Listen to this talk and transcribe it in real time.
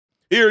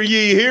Hear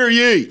ye, hear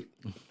ye.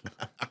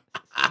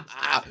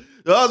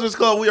 The Husbands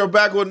Club, we are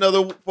back with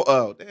another.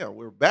 Oh, damn,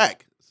 we're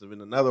back. It's been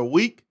another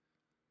week.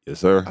 Yes,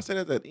 sir. I said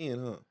at that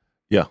end, huh?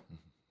 Yeah.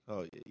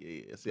 Oh,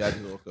 yeah. See, I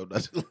just woke up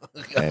not too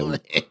long ago, Hey, man.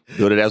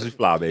 do it as we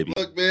fly, baby.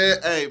 Look, man.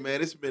 Hey,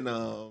 man, it's been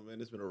a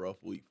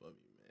rough week for me,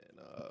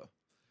 man.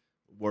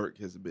 Work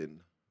has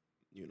been,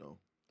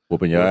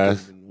 Whooping your work has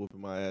ass. been whooping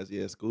my ass.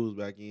 Yeah, school's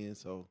back in,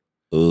 so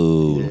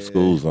Ooh, Yeah.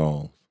 school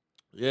zone.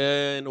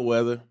 yeah, and the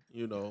weather,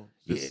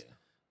 just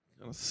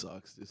kind of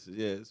sucks. This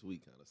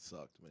week kind of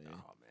sucked, man.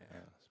 Oh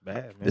man, It's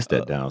bad, man. it's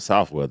that down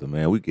south weather,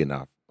 man. We getting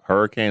our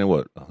hurricane in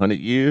 100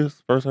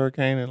 years? First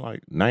hurricane in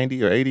like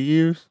 90 or 80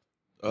 years.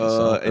 In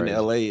crazy.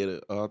 LA,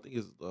 I think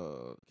it's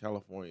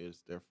California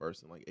is their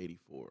first in like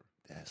 '84.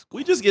 That's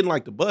We just getting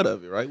like the butt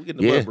of it, right? We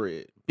getting the Yeah. butt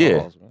bread. Yeah.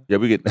 Pause, man. Yeah,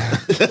 we get.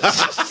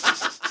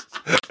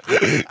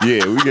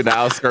 Yeah, we get the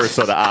outskirts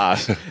of the eye.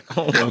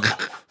 Oh my God.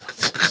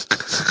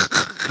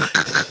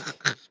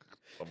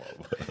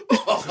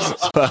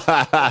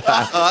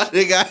 I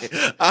think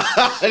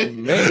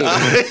Man.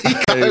 he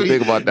got didn't me-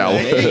 think about that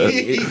one.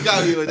 He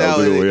got me with that That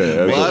one. was a good one,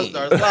 yeah. Well, I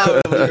started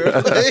slobbing over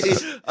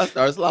here. I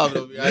started slobbing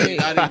over here.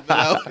 I didn't feel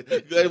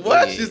out.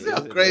 What? She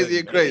sound crazy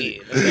and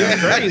crazy. Yeah,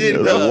 I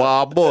didn't That's a know.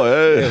 wild boy.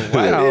 Hey.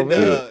 Wow,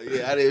 man.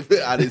 Yeah,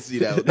 I didn't see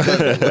that one.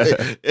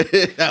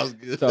 That was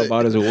good. Talk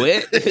about is it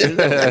wet?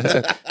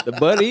 The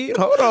buddy?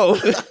 Hold on.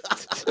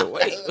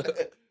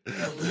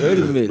 Wait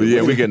a minute. But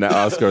yeah, we getting the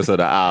outskirts of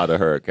the eye of the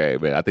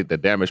hurricane, man. I think the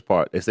damage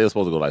part, they say it's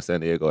supposed to go like San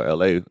Diego,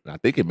 LA. And I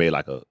think it made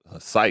like a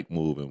psych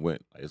move and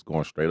went, like, it's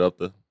going straight up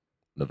to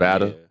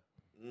Nevada.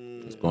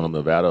 It's going to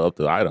Nevada up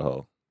to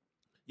Idaho.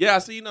 Yeah, I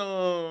seen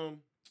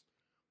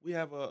we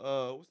have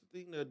a what's the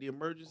thing, the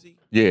emergency?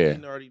 Yeah.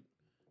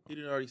 He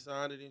didn't already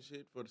sign it and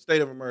shit for the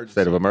state of emergency.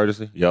 State of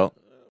emergency? Yup.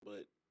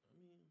 But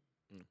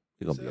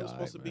He gonna said be it was all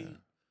supposed right, to be man.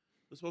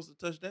 we're supposed to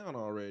touch down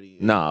already.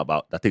 Nah,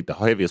 I think the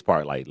heaviest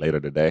part like later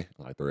today,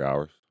 like 3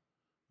 hours.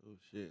 Oh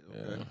shit.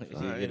 Yeah. Okay.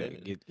 All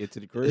right. Get to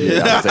the crib.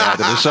 Yeah. I was saying,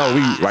 after the show,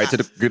 we right to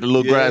get the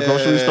little grass,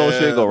 grocery store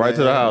shit, go right to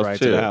the man. house, Right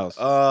chill. to the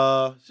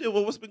house. Shit.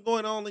 Well, what's been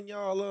going on in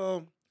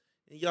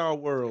y'all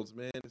worlds,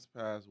 man? This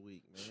past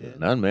week, man. Shit,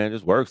 nothing, man.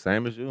 Just work,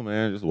 same as you,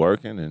 man. Just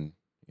working and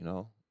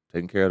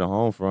taking care of the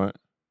home front.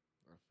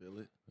 I feel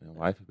it. And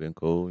wife has been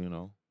cool,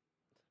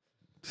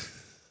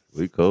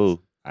 We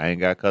cool. I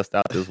ain't got cussed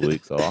out this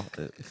week, so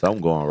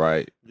something going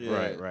right.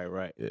 Yeah.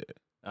 Right.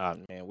 Yeah.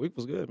 Man, week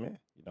was good, man.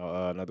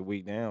 Another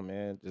week down,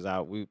 man. Just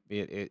out.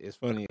 It's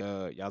funny.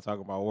 Y'all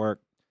talking about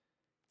work,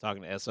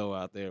 talking to SO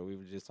out there. We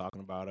were just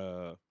talking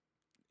about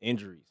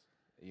injuries.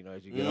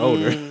 As you get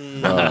older.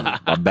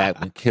 My back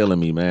been killing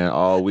me, man,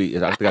 all week.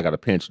 I think I got a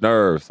pinched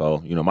nerve. So,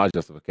 my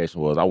justification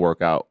was I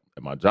work out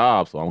at my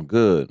job, so I'm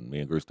good. Me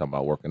and Grease talking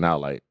about working out,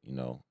 like,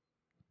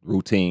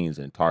 routines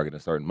and targeting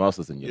certain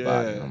muscles in your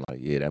body. And Yeah. I'm like,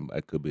 yeah,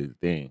 that could be the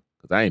thing.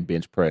 Because I ain't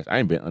bench press. I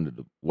ain't been under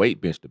the weight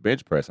bench to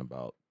bench press in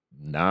about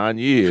 9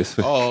 years.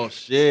 Oh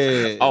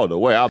shit. Oh, the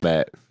way I'm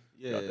at.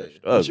 yeah. got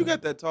that But you struggle.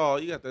 got that tall.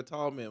 You got that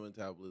tall man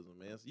metabolism,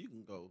 man. So you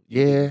can go.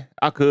 Yeah,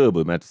 I could,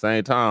 but man, at the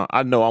same time,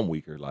 I know I'm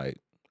weaker. Like,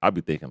 I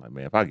be thinking, like,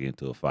 man, if I get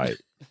into a fight,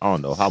 I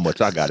don't know how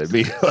much I got to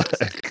be.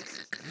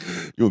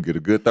 You gonna get a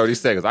good 30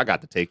 seconds. I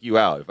got to take you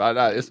out. If I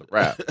not, it's a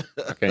wrap.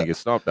 I can't get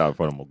stomped out in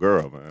front of my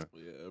girl, man.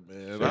 Yeah,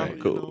 man. Shit ain't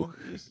cool.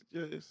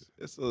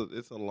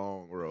 It's a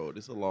long road.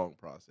 It's a long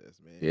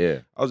process, man. Yeah.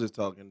 I was just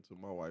talking to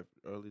my wife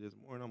early this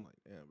morning. I'm like,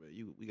 damn,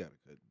 man, we gotta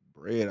cut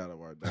bread out of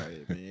our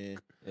diet, man.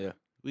 Yeah.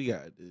 We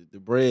got the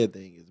bread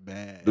thing is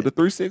bad. Do the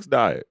 3-6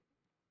 diet.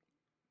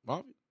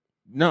 Bobby?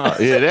 No,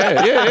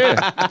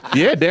 yeah.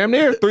 Yeah, damn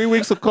near 3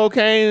 weeks of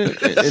cocaine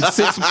and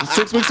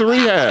 6 weeks of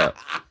rehab.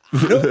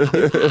 6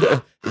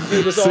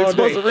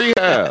 months of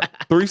rehab.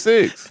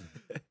 3-6.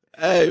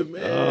 Hey,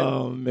 man.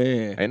 Oh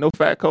man. Ain't no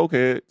fat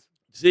cokeheads.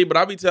 See, but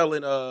I be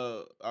telling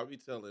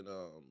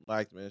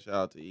Max, man, shout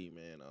out to E,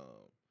 man.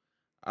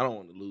 I don't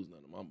want to lose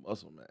none of my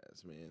muscle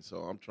mass, man.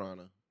 So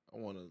I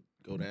want to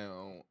go down. I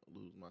don't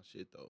lose my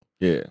shit though.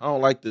 Yeah. I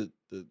don't like the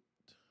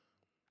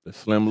The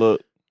slim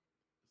look.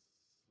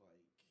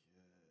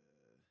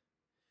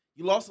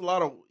 you lost a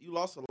lot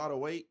of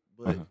weight,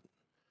 but Uh-huh.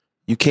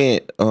 you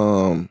can't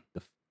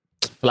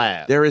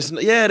Flab. there is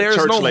no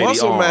church lady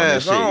muscle arm and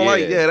mass. shit, I don't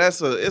like yeah.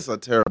 it's a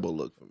terrible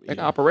look for me. They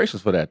got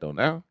operations for that, though,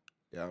 now.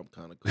 Yeah, I'm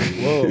kind of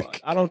cool. Well,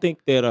 I don't think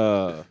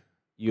that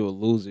you'll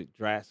lose it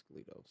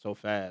drastically though, so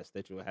fast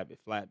that you'll have it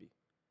flabby.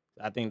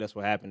 I think that's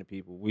what happened to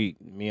people. Me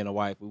and the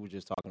wife, we were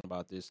just talking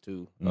about this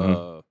too.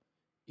 Mhm.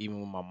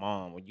 Even with my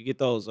mom, when you get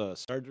those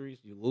surgeries,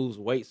 you lose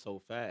weight so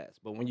fast.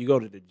 But when you go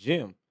to the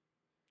gym,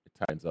 It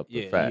tightens up the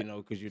yeah, fat.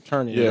 because you're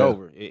turning it Yeah.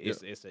 over.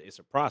 It's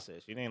a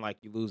process. It ain't like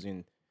you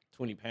losing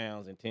 20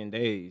 pounds in 10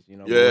 days.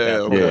 But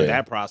Yeah, with okay.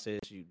 that process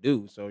you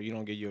do, so you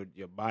don't get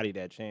your body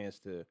that chance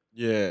to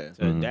Yeah,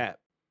 Mhm. adapt.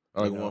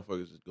 I like You know?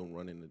 motherfuckers just gonna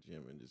run in the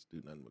gym and just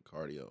do nothing but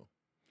cardio.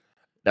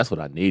 That's what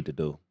I need to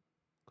do.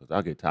 Because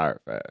I get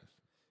tired fast.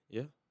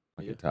 Yeah.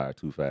 I Yeah. get tired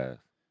too fast.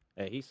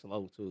 Hey, he's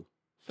slow too.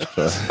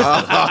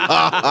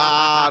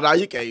 Nah,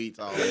 you can't be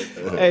tall.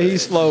 Hey,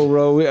 he's slow,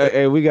 bro.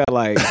 We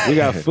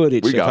got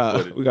footage. We got of how,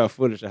 footage. We got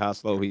footage of how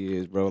slow he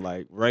is, bro.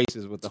 Like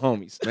races with the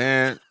homies.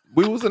 Man,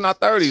 we was in our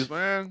 30s,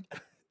 man.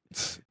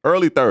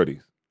 Early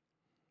 30s.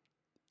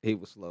 He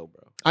was slow,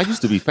 bro. I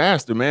used to be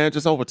faster, man.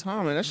 Just over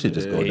time, man. That shit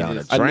just go Yeah, down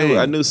the just- drain.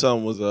 I knew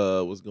something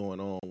was going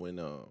on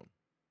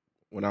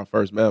when I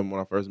first met him. When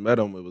I first met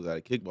him, it was at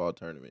a kickball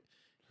tournament.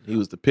 He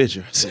was the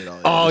pitcher. I said,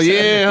 Oh,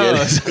 yeah.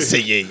 I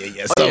said,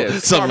 yeah. Oh, yeah,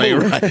 Something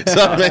ain't smart right. move.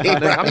 Something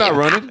ain't right. I'm not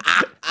running.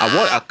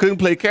 I couldn't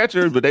play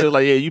catcher, but they was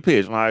like, yeah, you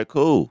pitch. I'm like,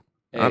 cool.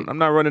 Hey. I'm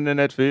not running in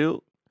that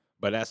field.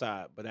 But that's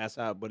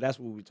what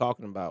we're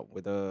talking about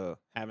with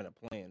having a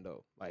plan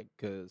though. Like,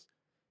 cause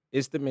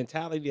it's the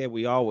mentality that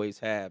we always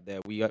have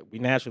that we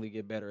naturally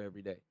get better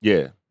every day.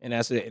 Yeah. And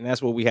that's it. And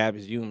that's what we have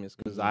as humans.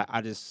 Because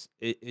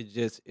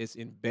it's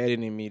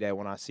embedded in me that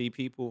when I see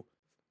people,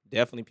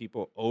 definitely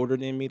people older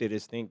than me, that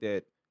just think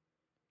that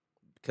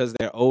because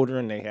they're older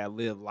and they have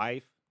lived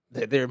life,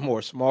 that they're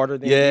more smarter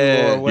than you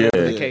Yeah, or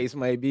whatever the yeah. case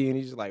may be. And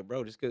he's just like,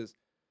 bro, just because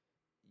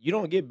you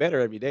don't get better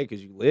every day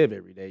because you live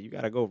every day. You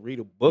got to go read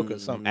a book or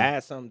something, Mhm.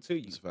 add something to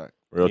you. It's a fact.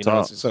 Real You know,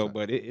 talk. so,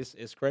 but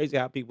it's crazy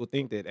how people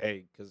think that,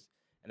 hey, because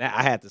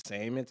I had the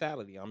same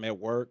mentality. I'm at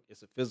work.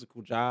 It's a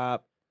physical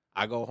job.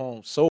 I go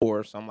home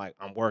sore, so I'm like,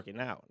 I'm working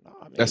out. No,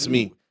 I mean, That's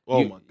me.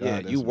 Oh my God. Yeah,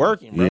 that's you me.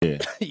 working, bro. Yeah.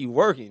 You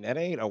working. That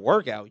ain't a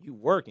workout. You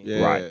working.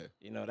 Yeah. Right.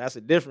 You know, that's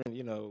a different,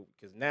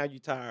 because now you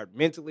tired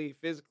mentally,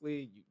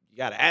 physically. You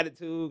got an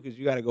attitude because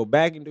you got to go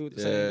back and do it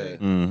the same Yeah. day.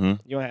 Mm-hmm.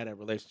 You don't have that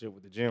relationship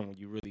with the gym when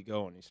you really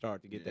go and you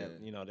start to get Yeah.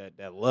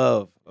 that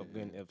love of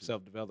Yeah. of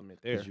self development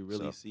there. Because you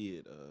really So, see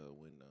it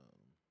when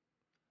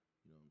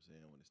you know what I'm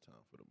saying, when it's time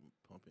for the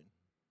pumping.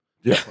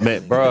 Yeah,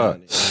 man,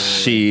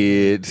 bruh.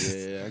 Shit.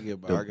 Yeah, I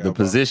get The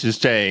positions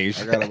change.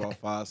 I got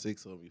about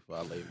 5-6 of them before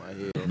I lay my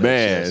head on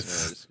Man, that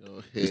chest, Just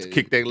go Just ahead.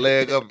 kick that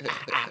leg up.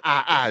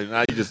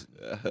 Now you just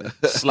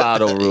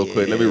slide over real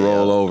quick. Let me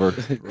roll over.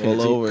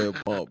 Roll over and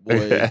pump,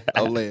 boy.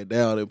 I'm laying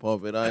down and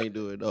pumping. I ain't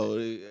doing no.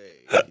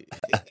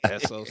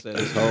 that's so said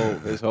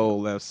his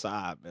whole left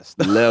side messed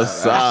up. Left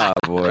side,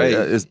 boy. Crazy.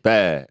 It's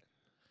bad.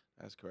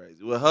 That's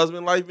crazy. Well,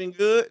 husband life been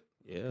good.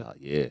 Yeah, Oh,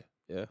 yeah.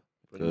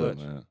 pretty Good,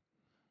 much. man.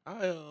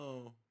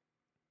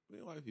 Me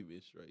and wifey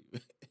been straight.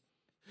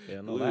 Yeah,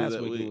 no, We was last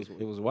at- week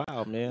it was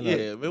wild, man.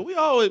 Yeah, man. We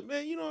always,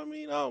 man. You know what I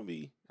mean? I don't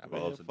be. Have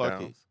Man, ups and fuck it.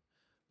 downs.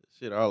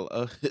 Shit, our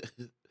our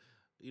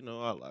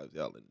lives,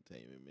 y'all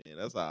entertainment, man.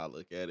 That's how I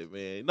look at it,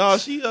 man. No,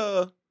 she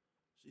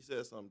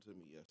said something to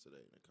me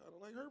yesterday that kind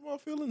of like hurt my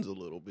feelings a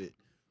little bit,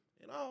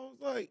 and I was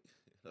like,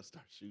 I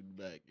start shooting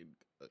back,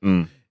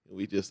 and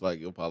we just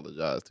like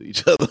apologize to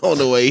each other on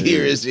the way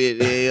here and shit.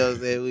 Yeah, you know what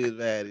I'm saying? We was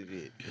mad and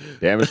shit.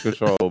 Damage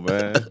control,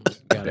 man.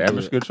 Gotta do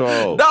Damage it.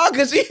 control. No,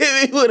 cause she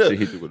hit me with She a.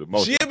 hit you with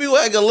emotion. She hit me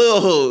like a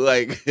little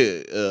like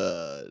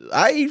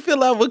I ain't feel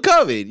like we're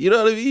coming. You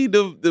know what I mean?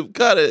 The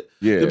kind of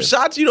Yeah. them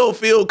shots you don't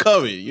feel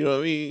coming. You know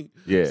what I mean?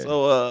 Yeah.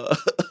 So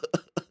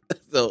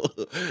so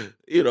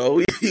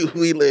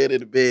we laying in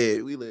the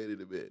bed. We laying in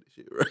the bed and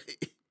shit,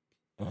 right?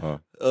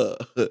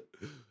 Uh-huh.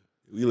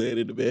 We laying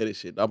in the bed and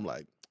shit. I'm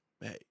like,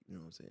 hey, you know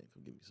what I'm saying?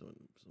 Come give me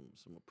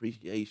some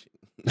appreciation.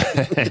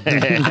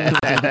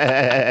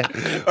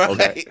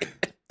 Okay.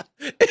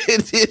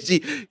 And then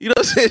she, you know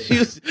what I'm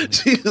saying?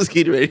 She was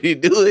getting ready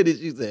to do it, and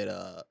she said,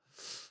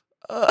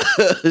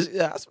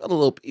 I smell a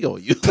little pee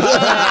on you.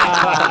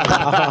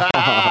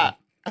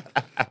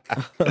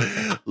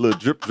 Little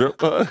drip. Hey,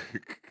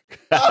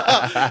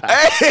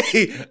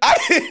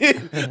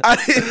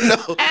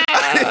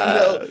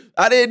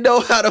 I didn't know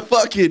how to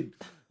fucking.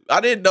 I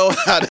didn't know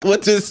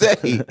what to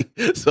say,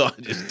 so I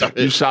just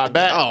started. You shot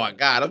back? Oh my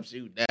God, I'm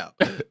shooting now.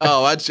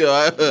 Oh,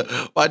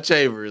 my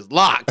chamber is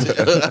locked. So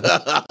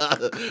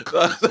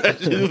I started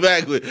shooting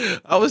back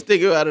with. I was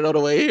thinking about it on the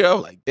way here.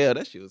 I'm like, damn,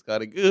 that shit was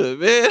kind of good,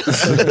 man.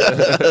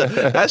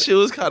 That shit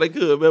was kind of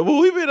good, man.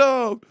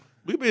 But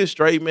we've been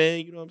straight,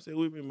 man. You know what I'm saying?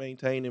 We've been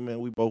maintaining, man.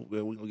 We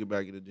gonna get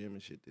back in the gym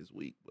and shit this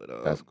week. But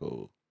That's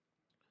cool.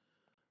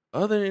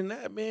 other than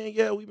that, man,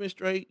 yeah, we've been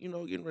straight. You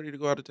know, getting ready to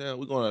go out of town.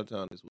 We're going out of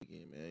town this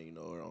weekend, man. You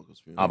know, our uncle's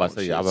funeral. I'm about to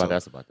and say, I shit, was about so- to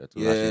ask about that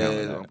too. How she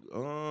handling Yeah.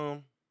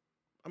 that?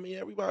 I mean,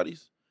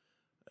 everybody's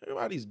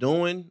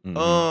doing.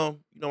 Mhm.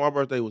 You know, my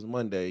birthday was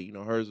Monday. You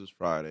know, hers was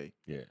Friday.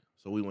 Yeah.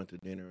 So we went to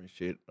dinner and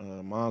shit.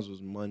 Mine's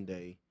was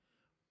Monday,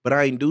 but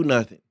I ain't do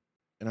nothing.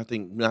 And I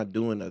think not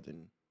doing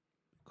nothing.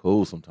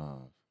 Cool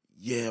sometimes.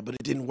 Yeah, but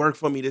it didn't work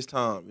for me this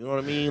time. You know what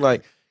I mean?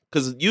 Like,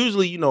 cause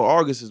usually, you know,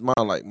 August is my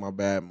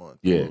bad month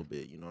a Yeah. little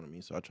bit. You know what I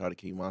mean? So I try to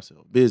keep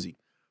myself busy.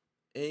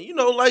 And you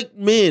know, like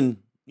men,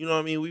 you know what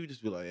I mean? We would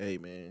just be like, hey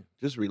man,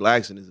 just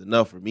relaxing is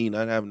enough for me,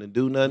 not having to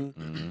do nothing.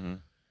 Mm-hmm.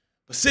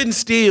 But sitting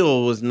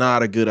still was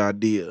not a good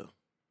idea.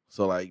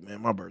 So like,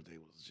 man, my birthday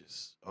was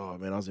just, oh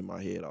man, I was in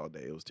my head all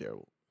day. It was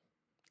terrible.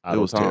 It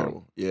was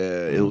terrible.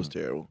 Yeah, it was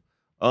terrible.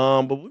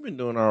 But we've been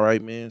doing all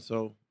right, man.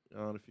 So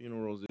the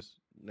funeral's this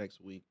next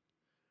week.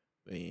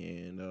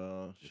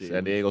 And shit,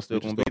 San Diego still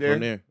we just gonna be go from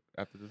there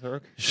after this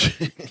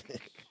hurricane?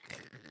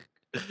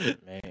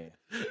 Man.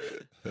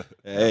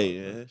 Hey,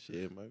 yeah,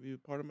 shit, might be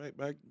part of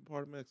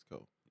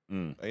Mexico.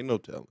 Ain't no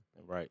telling.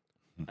 Right.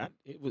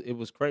 It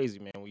was crazy,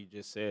 man. When you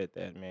just said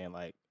that, man.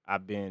 Like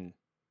I've been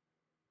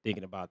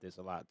thinking about this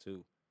a lot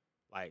too.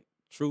 Like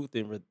truth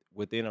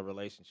within a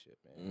relationship,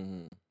 man.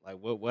 Mm-hmm. Like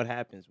what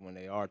happens when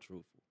they are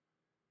truthful?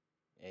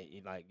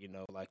 And like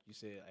like you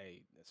said,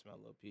 hey, that smell a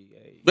little pee.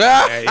 Hey,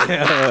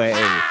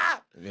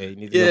 hey, you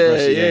need to go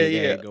brush your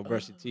hey, go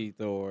brush your teeth,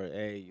 or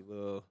hey, you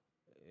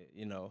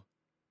little,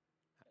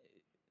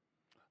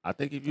 I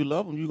think if you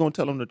love them, you're gonna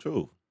tell them the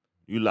truth.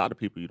 You a lot of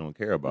people you don't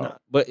care about. Nah,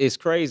 but it's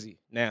crazy.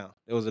 Now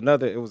it was an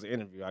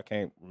interview. I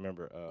can't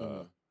remember.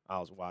 I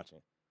was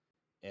watching,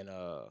 and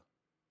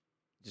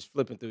just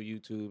flipping through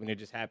YouTube, and it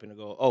just happened to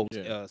go,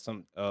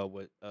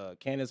 with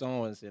Candace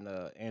Owens and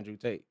Andrew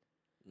Tate.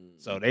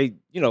 So they,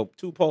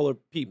 two polar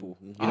people,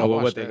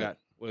 what they got,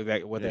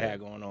 what they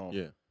had going on.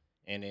 Yeah.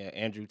 And then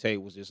Andrew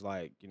Tate was just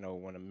like,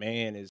 when a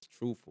man is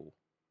truthful,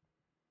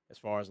 as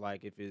far as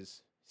like if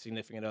his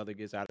significant other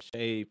gets out of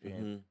shape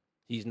and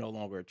he's no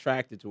longer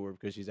attracted to her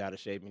because she's out of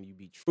shape, and you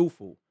be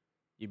truthful,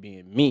 you're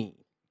being mean.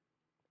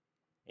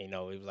 It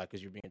was like,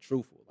 because you're being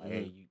truthful. Like,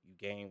 hey, you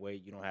gain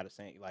weight, you don't have the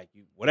same, like,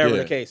 you, whatever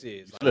the case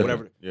is, like,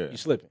 whatever, you're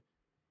slipping.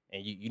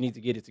 And you need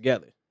to get it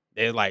together.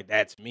 They're like,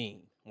 that's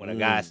mean when a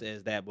guy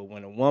says that. But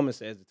when a woman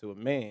says it to a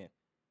man,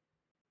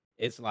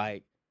 it's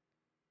like,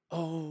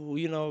 oh,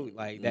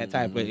 like that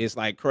type of, it's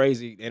like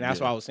crazy. And that's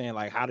why I was saying,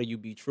 like, how do you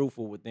be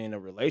truthful within a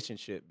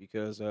relationship?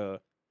 Because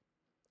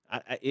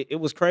it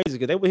was crazy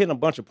because they were hitting a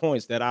bunch of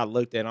points that I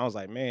looked at and I was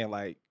like, man,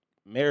 like,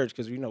 marriage,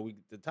 because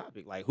the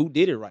topic, like, who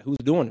did it right, who's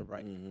doing it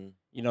right,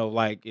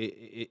 like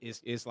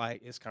it's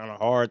like it's kind of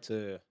hard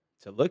to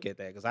look at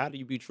that, because how do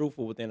you be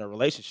truthful within a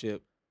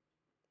relationship,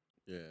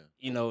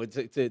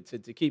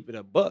 to keep it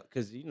a buck,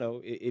 because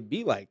it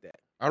be like that.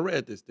 I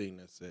read this thing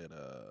that said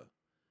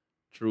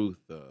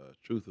truth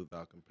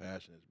without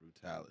compassion is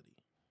brutality,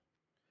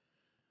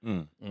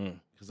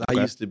 because I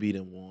used to be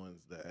the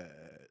ones that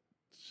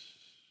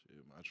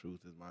my truth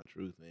is my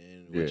truth,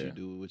 man.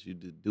 What you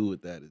do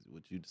with that is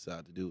what you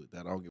decide to do with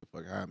that. I don't give a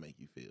fuck how I make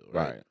you feel,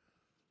 right?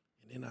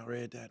 And then I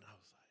read that and I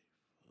was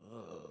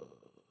like,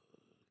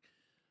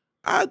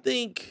 I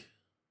think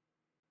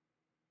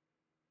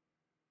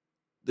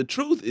your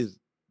truth is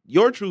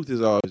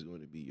always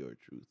going to be your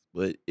truth,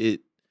 but I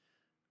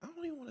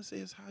don't even want to say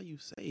it's how you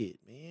say it,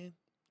 man.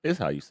 It's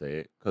how you say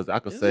it, because I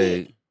could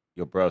say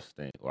your breath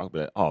stink, or I could be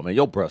like, oh man,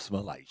 your breath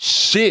smell like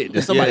shit.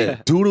 Did somebody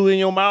doodle in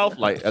your mouth?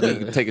 Like, I think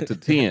you can take it to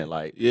 10.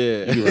 Like,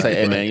 you can say,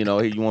 hey man,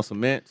 hey, you want some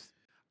mints?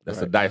 That's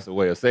a nicer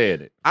way of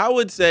saying it. I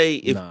would say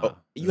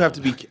you have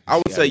to be. I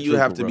would say you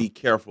have to be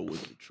careful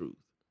with the truth,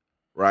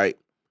 right?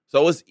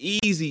 So it's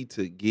easy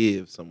to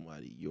give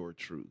somebody your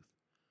truth,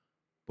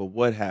 but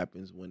what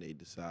happens when they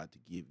decide to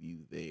give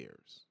you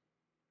theirs?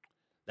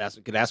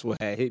 That's what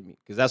had hit me,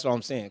 because that's what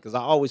I'm saying. Because I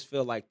always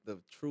feel like the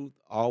truth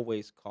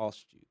always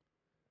costs you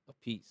a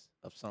piece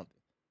of something.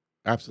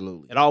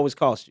 Absolutely, it always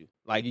costs you.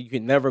 Like, you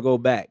can never go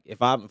back.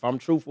 If I'm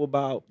truthful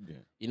about,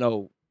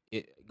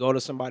 go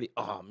to somebody.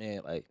 Oh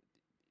man, like,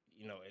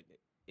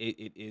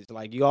 it's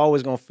like you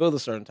always gonna feel a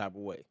certain type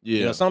of way.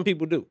 Yeah, some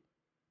people do.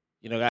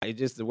 It's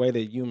just the way that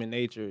human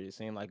nature, it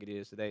seems like it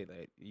is today.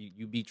 That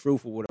you be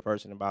truthful with a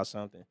person about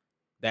something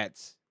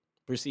that's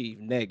perceived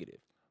negative.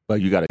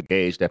 But you got to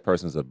gauge that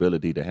person's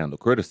ability to handle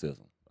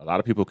criticism. A lot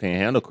of people can't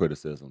handle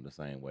criticism the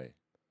same way.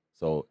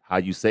 So how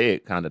you say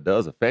it kind of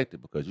does affect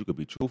it, because you could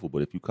be truthful,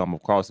 but if you come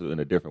across it in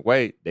a different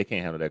way, they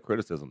can't handle that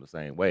criticism the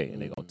same way,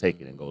 and they're going to take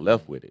it and go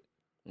left with it.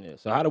 Yeah.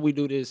 So how do we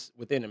do this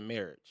within a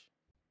marriage?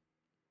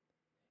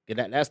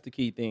 That's the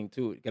key thing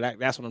to it.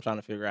 That's what I'm trying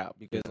to figure out,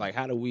 because like,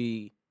 how do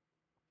we?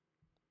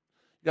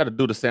 You got to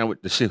do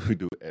the shit we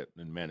do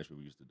in management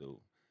we used to do.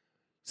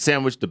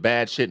 Sandwich the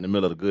bad shit in the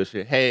middle of the good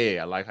shit. Hey,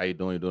 I like how you're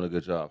doing a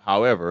good job.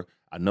 However,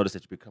 I noticed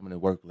that you're coming to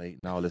work late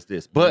and all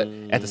this. But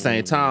at the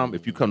same time,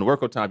 if you come to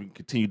work on time, you can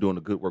continue doing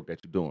the good work that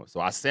you're doing.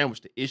 So I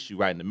sandwiched the issue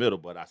right in the middle,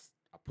 but I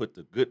put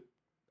the good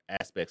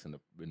aspects in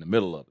the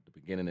middle of it, the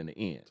beginning and the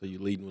end. So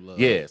you're leading with love.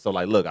 Yeah. So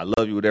like, look, I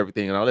love you with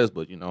everything and all this,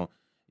 but you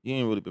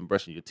ain't really been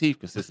brushing your teeth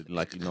consistently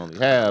like you normally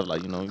have.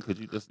 Like, because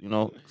you just,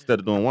 instead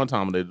of doing one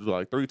time a day, do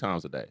like 3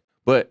 times a day.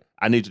 But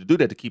I need you to do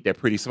that to keep that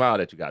pretty smile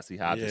that you got. See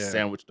how I just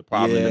sandwiched the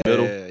problem in the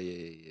middle? Yeah.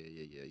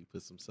 You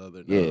put some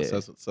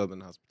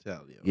southern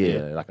hospitality on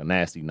it. Like a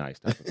nasty nice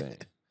type of thing.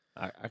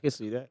 I can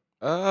see that.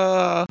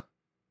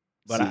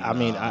 But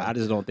I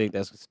just don't think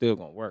that's still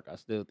gonna work. I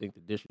still think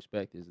the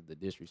disrespect is the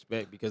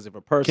disrespect, because if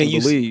a person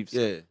believes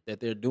that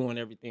they're doing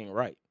everything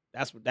right,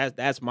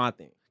 that's my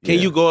thing. Can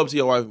you go up to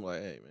your wife and be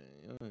like, hey man,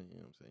 you know what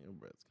I'm saying, your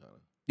breath's kind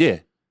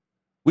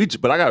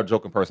of but I got a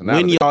joking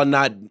personality.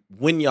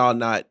 When y'all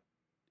not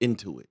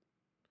into it.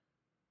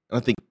 And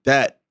I think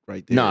that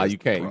right there. Nah, you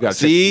can't. You got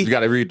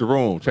to read the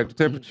room. Check the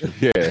temperature.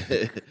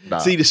 Yeah. Nah.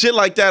 See, the shit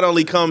like that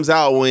only comes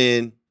out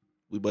when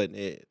we butting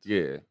heads. Yeah.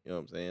 You know what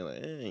I'm saying?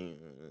 Like, hey,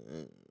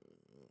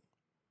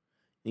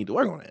 need to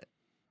work on that.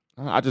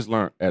 I just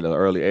learned at an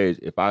early age,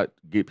 if I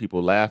get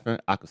people laughing,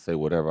 I can say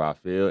whatever I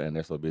feel, and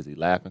they're so busy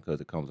laughing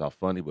because it comes out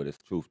funny, but it's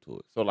truth to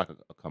it. So like a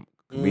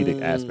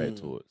comedic aspect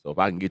to it. So if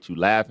I can get you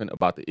laughing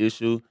about the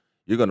issue,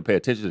 You're gonna pay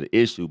attention to the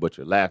issue, but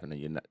you're laughing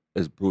and you're not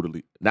as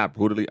not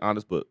brutally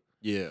honest, but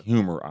Yeah.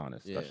 humor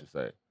honest, Yeah. I should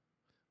say.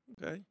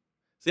 Okay.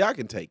 See, I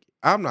can take it.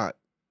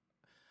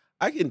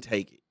 I can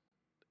take it.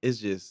 It's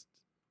just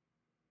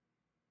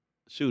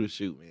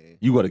shoot, man.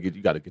 You gotta get the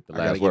I gotta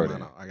last get word mine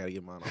in. off. I gotta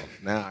get mine off.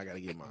 Now I gotta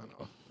get mine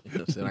off. You know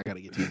what I'm saying? I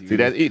gotta get TZ. See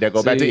that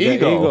go back to See, that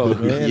ego.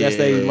 man. That's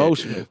the Yeah.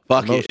 emotional.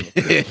 Fuck Emotional.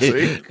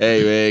 it.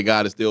 Hey man,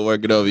 God is still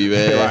working over you,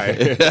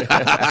 man.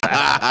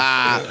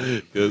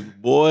 Cause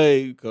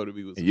boy, come to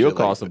me with some And you'll shit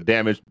cause like some that.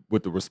 damage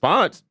with the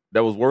response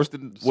that was worse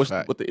than This is a what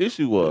fact. the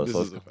issue was. This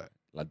So is a it's fact.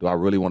 like, do I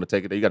really want to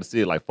take it there? You got to see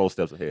it like 4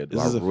 steps ahead. Do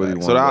This I is a really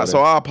fact. want So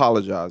I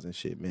apologize and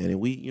shit, man. And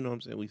we, you know what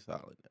I'm saying? We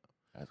solid now.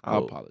 That's I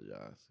cool.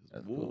 apologize.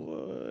 That's Boy,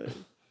 cool.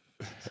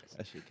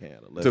 that shit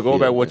can't. To go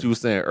back what you were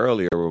saying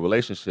earlier with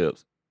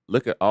relationships,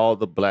 look at all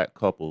the black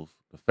couples,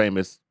 the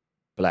famous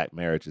black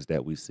marriages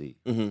that we see.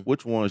 Mm-hmm.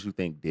 Which ones you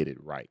think did it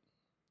right?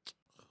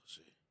 Oh,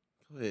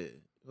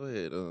 shit. Go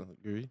ahead,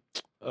 Gary.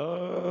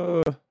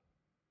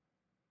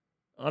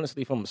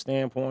 Honestly, from a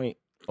standpoint,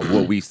 Of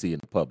what we see in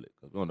the public.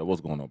 'Cause we don't know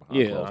what's going on behind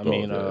yeah, closed I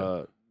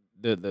doors.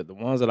 mean, the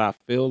ones that I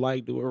feel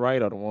like do it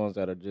right are the ones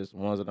that are just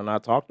ones that are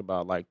not talked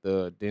about, like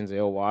the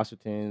Denzel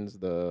Washingtons,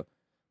 the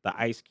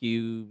Ice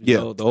Cubes. You Yeah.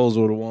 know, those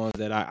are the ones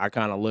that I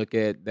kind of look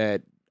at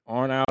that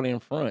aren't out in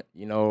front.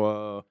 You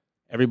know,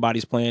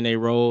 everybody's playing their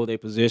role, their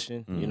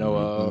position. You know,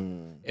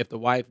 Mm-hmm. if the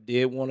wife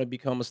did want to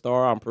become a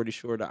star, I'm pretty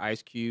sure the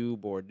Ice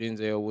Cube or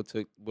Denzel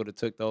would have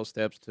took those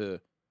steps to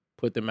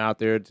put them out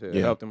there to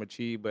Yeah. help them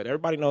achieve. But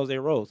everybody knows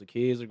their roles. The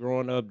kids are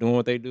growing up doing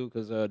what they do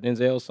because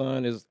Denzel's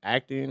son is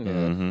acting,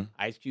 Mhm.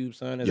 Ice Cube's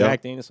son is Yep.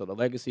 acting, so the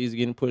legacy is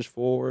getting pushed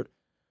forward.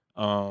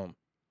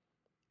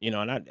 You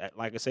know, and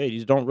like I said, you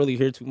just don't really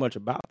hear too much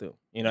about them.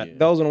 You know, Yeah.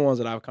 those are the ones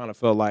that I've kind of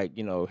felt like,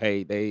 you know,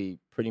 hey, they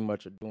pretty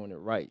much are doing it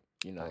right.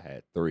 You know, I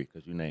had 3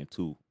 because you named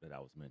 2 that I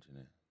was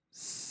mentioning.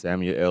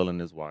 Samuel L.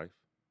 and his wife,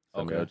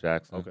 Samuel L. Okay.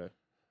 Jackson. okay,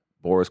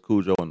 Boris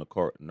Cujo and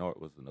Nicole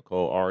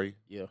Ari.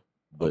 yeah,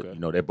 But, Okay. you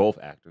know, they're both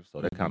actors,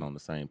 so they're Mhm. kind of on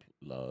the same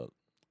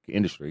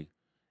industry.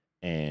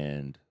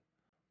 And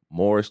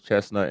Morris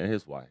Chestnut and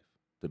his wife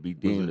to be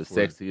deemed the it for?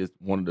 sexiest,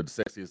 one of the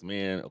sexiest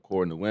men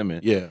according to women,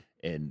 Yeah.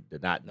 and to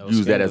not No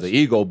use that as an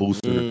scandals. ego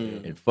booster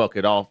Mm. and fuck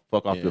off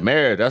Yeah. your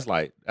marriage.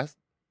 That's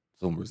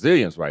some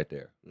resilience right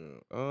there.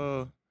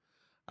 Yeah.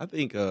 I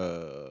think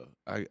I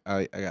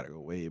gotta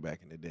go way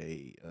back in the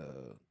day.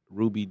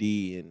 Ruby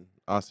D and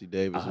Ossie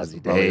Davis. was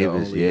Ozzy probably the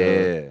Davis, only,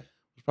 yeah.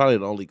 was probably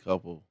the only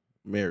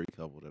married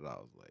couple that I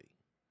was like,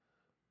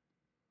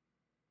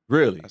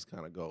 Really? that's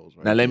kind of goals.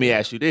 Right Now let me there.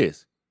 ask you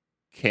this: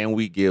 can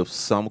we give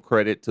some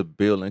credit to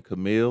Bill and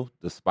Camille,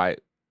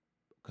 despite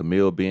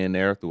Camille being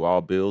there through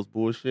all Bill's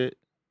bullshit?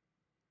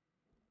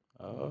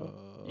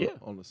 yeah.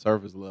 On the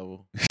surface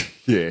level.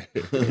 Yeah.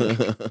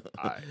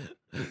 Alright.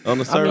 On the I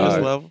mean, surface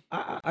Alright. level.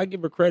 I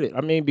give her credit.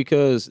 I mean,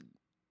 because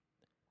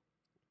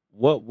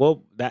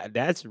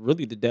that's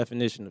really the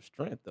definition of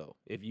strength, though.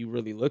 If you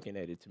really looking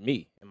at it, to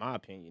me, in my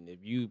opinion, if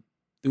you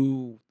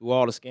through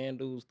all the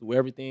scandals, through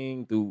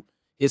everything, through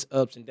his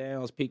ups and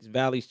downs, peaks,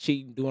 valleys,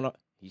 cheating, doing all,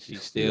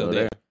 she's still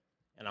there.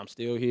 And I'm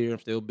still here. I'm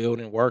still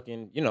building,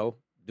 working. You know,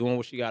 doing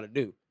what she got to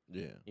do.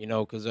 Yeah. You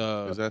know, because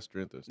Is that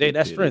strength? Or that's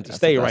stupidity? strength to That's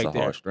stay a right hard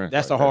there. strength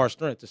That's right a there. hard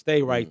strength to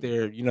stay right Mm.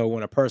 there. You know,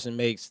 when a person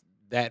makes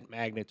that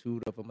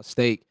magnitude of a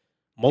mistake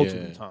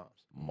multiple Yeah.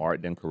 times.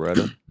 Martin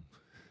Coretta,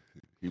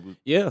 he was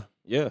Yeah.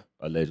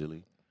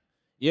 allegedly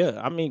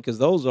I mean, because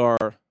those are.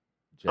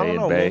 Jay I don't and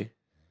know, Bay. man.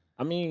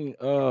 I mean,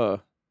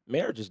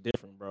 marriage is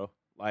different, bro.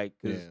 Like,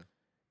 'cause, Yeah.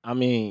 I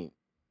mean,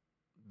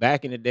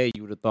 back in the day,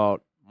 you would have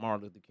thought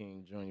Martin Luther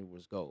King Jr.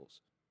 was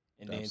goals,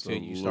 and then until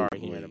you start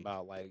hearing Absolutely.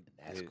 about like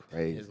That's his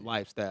crazy.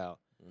 lifestyle,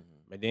 Mhm.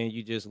 but then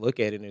you just look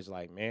at it and it's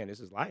like, man, this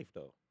is life,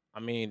 though. I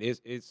mean,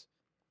 it's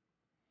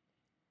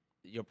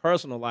your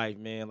personal life,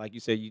 man. Like you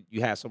said,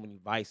 you have so many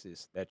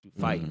vices that you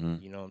fight.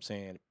 Mhm. You know what I'm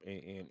saying?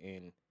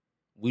 And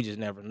we just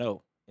never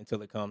know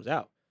until it comes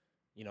out.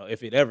 You know,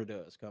 if it ever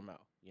does come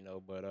out. You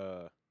know,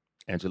 but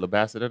Angela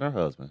Bassett and her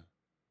husband.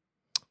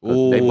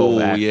 'Cause they both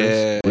Ooh, actors.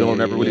 yeah, We don't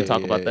ever really yeah,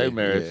 talk about yeah, their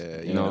marriage,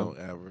 Yeah, you know?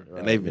 ever. Right,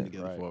 And they've been yeah,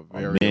 together right. for a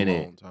A very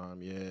minute. long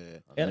time. Yeah.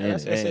 And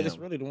that's like I said, it's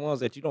Damn. really the ones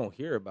that you don't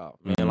hear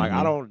about, man. Like I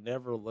Mhm. don't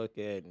never look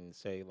at and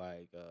say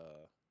like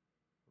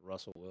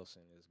Russell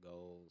Wilson is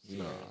goals, Nah,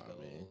 Sierra is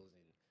man. goals,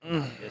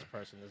 and this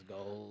person is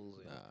goals.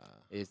 And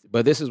Nah.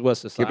 but this is what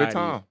society.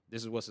 time.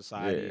 This is what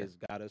society Yeah. has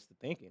got us to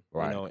thinking,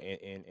 Right. you know,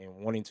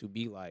 and wanting to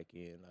be like.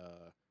 And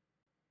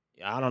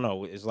I don't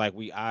know. It's like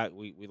we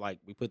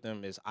put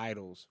them as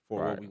idols for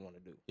what Right. we want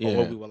to do or Yeah.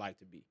 what we would like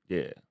to be.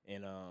 Yeah.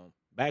 And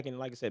back in,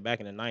 like I said, back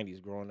in the '90s,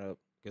 growing up,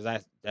 because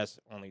that's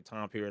the only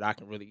time period I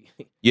can really.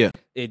 Yeah.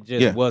 It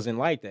just Yeah. wasn't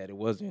like that. It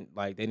wasn't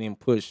like they didn't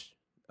push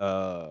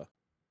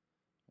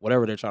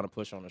whatever they're trying to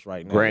push on us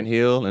right now. Grant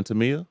Hill and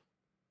Tamia.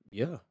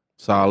 Yeah,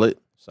 Solid.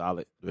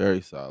 solid.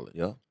 Very solid.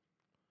 Yeah.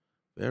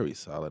 Very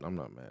solid. I'm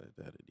not mad at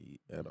that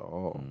at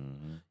all.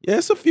 Mhm. Yeah,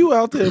 it's a few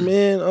out there,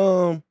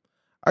 man.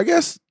 I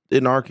guess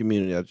in our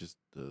community, I just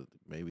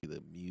maybe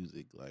the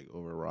music like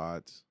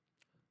overrides.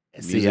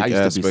 And see, I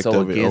used to be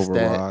so against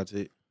that. overrides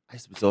it. I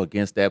used to be so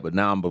against that, but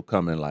now I'm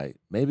becoming like,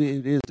 maybe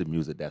it is the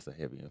music that's a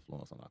heavy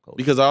influence on our culture.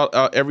 Because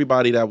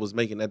everybody that was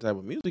making that type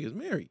of music is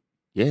married.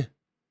 Yeah.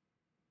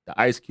 The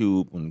Ice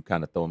Cube one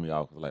kind of throw me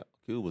off. Like,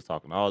 Cube was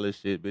talking all this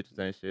shit, bitches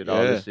ain't shit,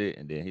 all this shit.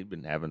 And then he's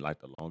been having like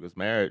the longest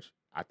marriage,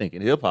 I think,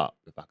 in hip hop,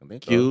 if I can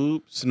think of.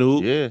 Cube,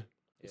 Snoop. Yeah.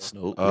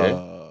 Snoop,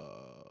 yeah.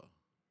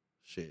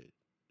 Shit.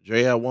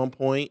 Dre at one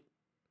point.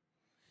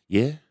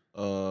 Yeah.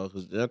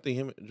 Because I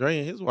think Dre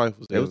and his wife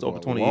was It was over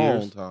 20 a long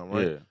years. time,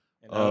 right? Yeah.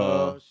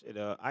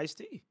 And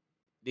Ice-T.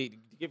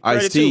 Give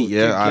Ice-T, credit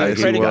yeah,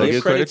 Give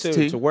Ice-T. credit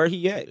T. to where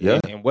he at, Yeah.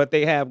 and what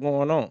they have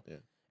going on. Yeah.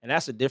 And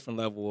that's a different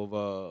level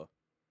of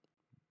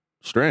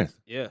Strength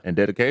and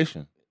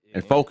dedication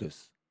and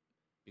focus.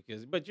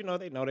 But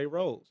they know their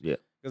roles. Yeah.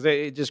 Because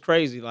it's just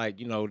crazy, like,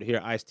 to hear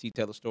Ice-T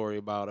tell a story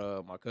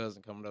about my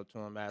cousin coming up to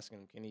him asking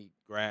him, can he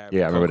grab I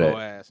remember Coco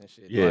that. ass and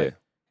shit. Yeah. Like,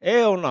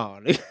 hell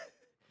no.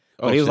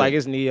 But he was shit. like,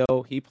 it's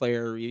Neo. He play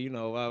her,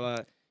 blah, blah.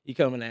 He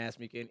come and ask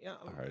me,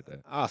 I heard that.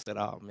 I said,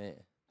 oh, man.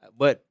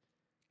 But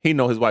He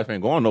know his wife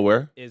ain't going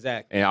nowhere.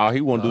 exactly. And all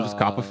he want to do is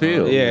cop a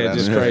field. Yeah, that's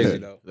it's just crazy. crazy,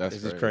 though. That's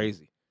It's just crazy.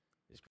 crazy.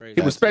 It's crazy.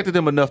 He respected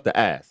him enough to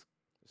ask.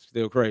 It's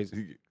still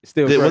crazy. It's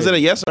still crazy. Was it a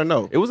yes or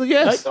no? It was a I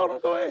yes. told him,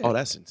 go ahead. Oh,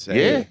 that's insane.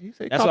 Yeah. He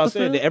said, That's cop what I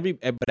the said. field.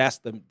 But that's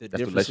the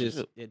differences.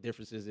 relationship. The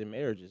differences in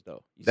marriages,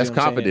 though. You see That's what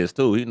I'm saying? confidence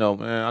too.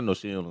 Man, I know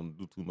she ain't gonna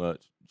do too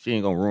much. She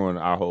ain't gonna ruin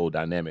our whole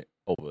dynamic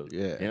over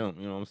Yeah. him.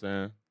 You know what I'm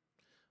saying?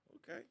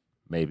 Okay.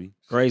 Maybe.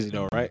 Crazy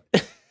though, right?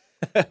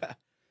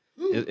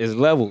 It's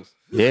levels.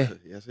 Yeah.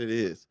 Yes, it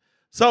is.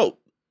 So,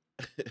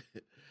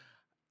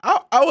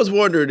 I was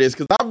wondering this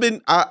because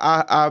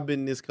I've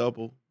been this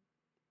couple,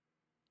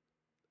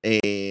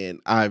 and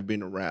I've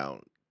been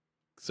around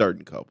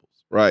certain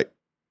couples, right?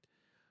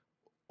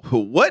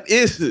 What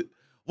is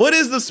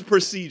this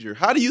procedure?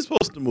 How are you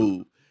supposed to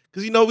move?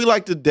 Because we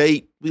like to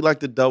date, we like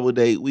to double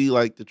date, we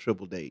like to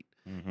triple date,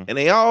 and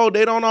they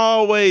don't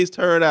always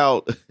turn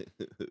out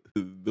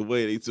the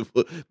way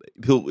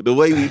the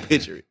way we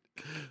picture it.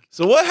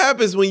 So what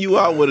happens when you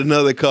out with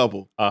another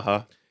couple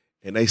and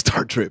they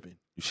start tripping?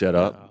 You shut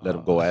up. Let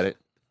them go at it.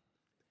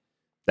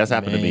 That's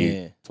happened to me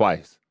Man.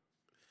 twice.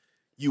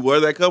 You were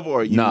that couple,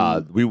 or you?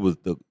 Nah, we was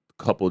the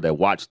couple that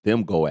watched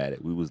them go at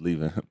it. We was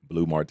leaving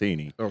Blue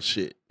Martini, Oh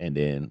shit. and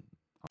then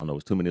I don't know. It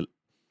was too many.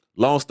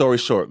 Long story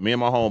short, me and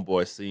my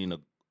homeboy seen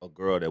a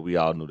girl that we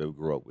all knew that we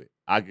grew up with.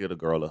 I get a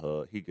girl a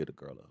hug. He get a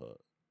girl a hug.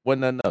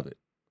 Wasn't nothing of it.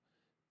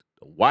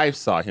 The wife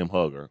saw him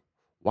hug her.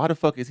 Why the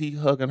fuck is he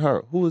hugging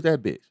her? Who is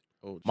that bitch?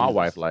 Oh, My Jesus.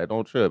 wife like,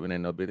 don't trip. It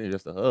ain't no bitch. It's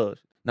just a hug.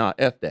 Nah,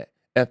 F that.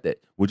 F that.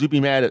 Would you be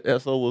mad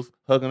if SO was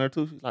hugging her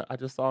too? She's like, I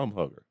just saw him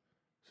hug her.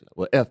 She's like,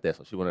 well, F that.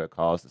 So she wanted to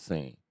cause the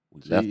scene.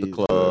 We left the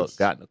club, Jesus.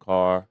 got in the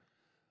car,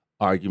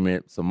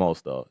 argument, some more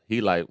stuff.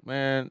 He like,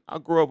 man, I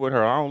grew up with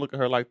her. I don't look at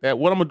her like that.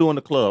 What I'm gonna do in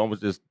the club? I'm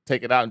gonna just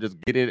take it out and just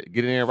get it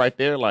in right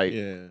there. Like,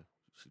 Yeah.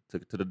 she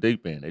took it to the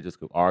deep end. They just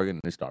kept arguing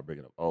and they start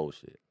bringing up, oh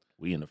shit.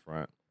 We in the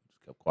front.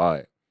 Just kept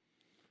quiet.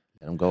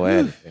 Let them go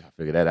at it. They gotta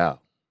figure that out.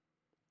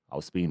 I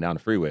was speeding down the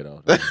freeway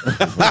though.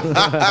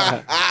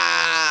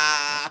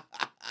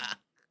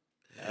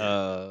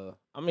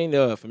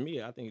 For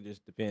me, I think it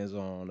just depends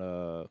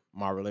on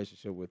my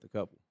relationship with the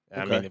couple.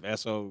 I Okay. mean, if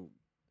SO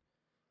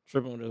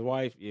tripping with his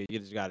wife, you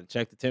just got to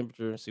check the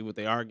temperature and see what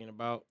they arguing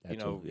about. That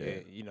too, yeah.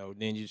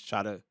 Then you just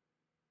try to,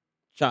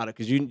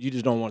 because you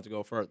just don't want it to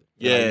go further.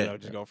 Yeah.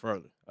 Just go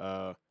further.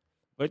 But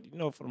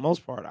for the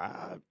most part,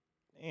 I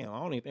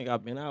don't even think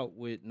I've been out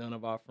with none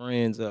of our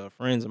friends of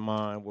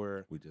mine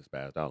where We just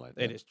passed out like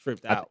they that. just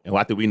tripped out. And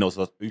I think we know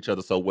each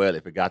other so well.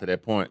 If it got to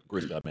that point,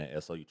 Chris like,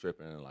 man, SO, you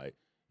tripping and like,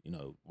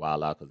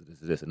 wild out because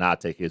this is this. And I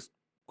take his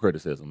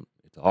criticism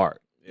to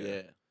heart.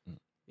 Yeah.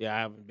 Yeah, I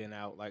haven't been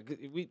out like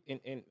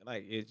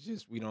like it's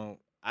just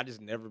I just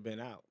never been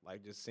out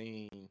like just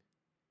seeing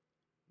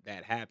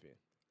that happen.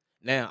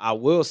 Now I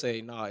will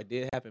say no, it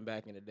did happen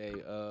back in the day.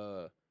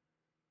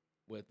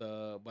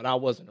 But I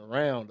wasn't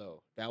around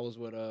though. That was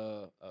with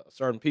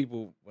certain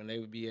people when they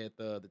would be at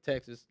the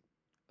Texas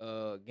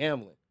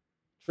gambling,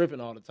 tripping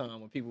all the time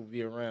when people would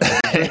be around,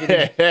 drinking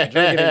and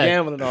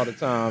gambling all the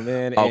time,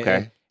 man.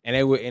 Okay. And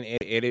they would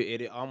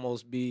it'd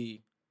almost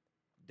be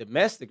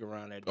domestic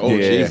around that. Oh,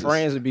 Yeah. Jesus.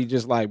 Friends would be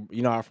just like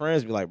our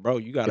friends would be like, bro,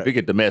 you gotta If it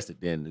get domestic,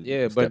 then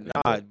yeah, step but in.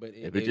 nah, but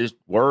If it just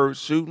words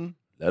shooting,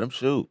 let them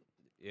shoot.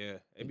 yeah,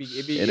 it'd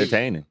be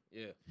Entertaining,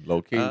 Yeah,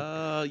 low key.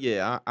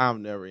 Yeah. I've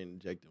never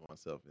injected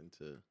myself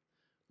into.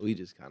 We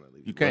just kind of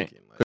You can't.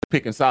 looking, like,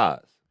 Picking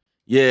sides.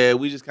 yeah,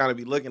 we just kind of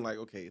be looking like,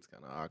 okay, it's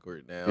kind of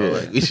awkward now. Yeah.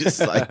 Like we just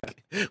like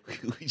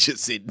we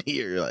just sitting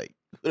here like,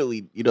 what do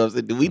we? You know what I'm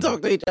saying? Do we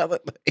talk to each other?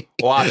 Like,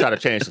 Or I try to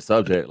change the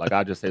subject. Like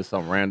I just say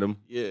something random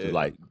yeah. to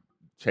like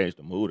change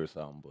the mood or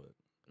something. But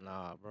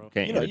nah, bro.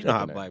 Can't You know interject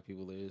how in that. black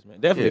people is,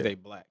 man. Definitely if Yeah. they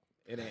black.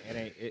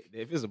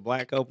 If it's a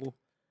black couple,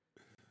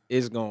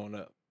 it's going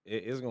up.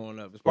 It's going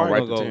up. It's Going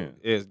probably right gonna to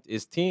go. 10.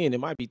 It's 10. It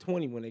might be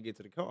 20 when they get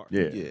to the car.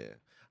 yeah, Yeah.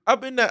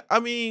 I've been that. I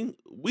mean,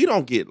 we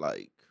don't get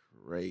like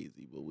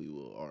crazy, but we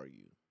will argue.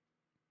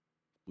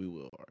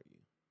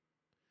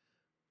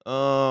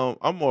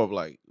 I'm more of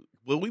like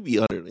Well, we be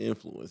under the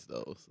influence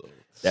though, so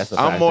That's a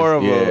I'm fact. more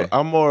of Yeah. a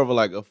I'm more of a,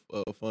 like a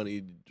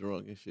funny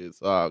drunk and shit.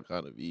 So I'll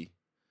kind of be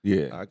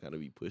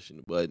be pushing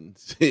the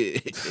buttons,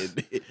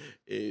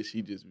 and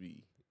she just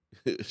be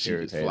she just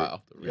Irritated. fly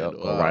off the Yep,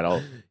 window. go right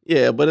off.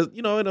 Yeah, but it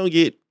don't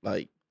get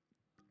like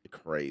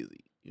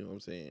crazy. You know what I'm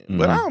saying?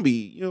 But I don't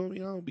be, you know what I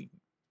mean? I don't be.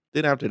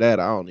 Then after that,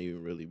 I don't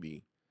really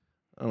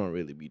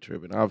be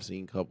tripping. I've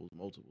seen couples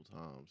multiple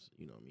times,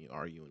 you know what I mean,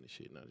 arguing and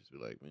shit, and I just be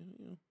like,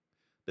 man,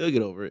 they'll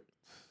get over it.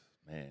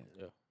 Man,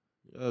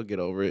 They'll get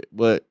over it.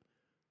 But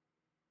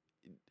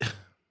That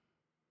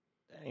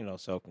ain't no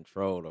self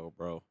control though,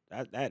 bro.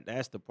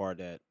 That's the part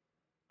that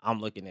I'm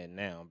looking at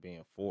now,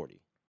 being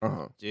 40.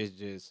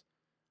 Just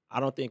I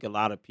don't think a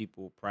lot of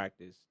people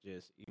practice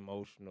just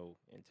emotional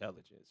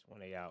intelligence when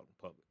they out in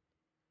public.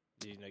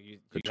 You know, you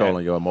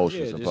controlling your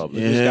emotions in just,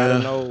 public. You just gotta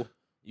know.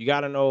 You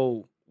gotta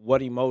know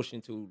what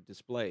emotion to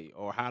display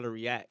or how to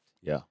react.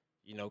 Yeah.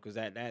 You know, because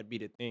that'd be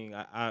the thing.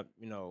 I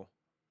you know,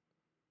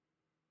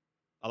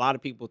 a lot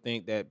of people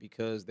think that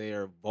because they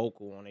are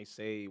vocal and they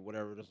say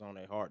whatever is on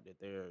their heart that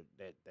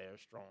they're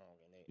strong.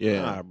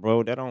 And nah,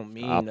 bro, that don't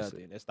mean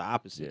nothing. That's the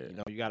opposite. Yeah. You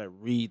know, you gotta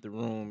read the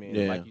room,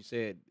 and like you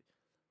said,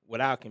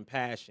 without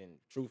compassion,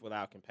 truth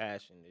without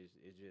compassion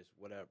is just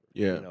whatever.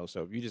 Yeah. You know,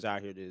 so if you just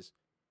out here just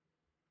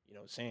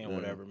saying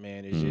whatever,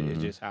 man,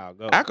 it's just how it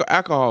goes.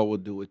 alcohol will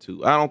do it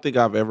too. I don't think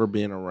I've ever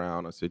been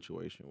around a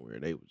situation where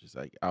they were just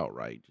like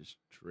outright just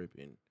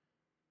tripping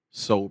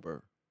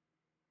sober.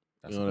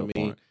 That's you know what I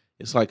mean? Point.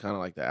 It's like kind of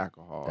like the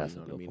alcohol. That's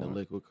you know what I mean? point. The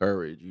liquid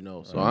courage. You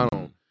know, so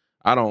Mm-hmm.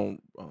 I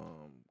don't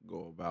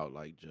go about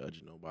like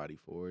judging nobody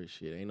for it.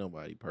 Shit, ain't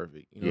nobody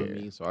perfect. You know what I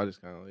mean? So I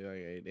just kind of like,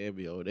 hey, they'll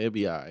be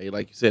all right.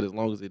 Like you said, as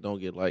long as it don't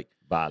get like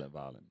violent.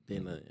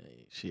 Then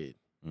shit.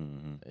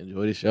 Mm-hmm.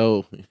 Enjoy the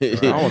show. I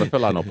don't want to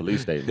fill out no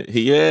police statement.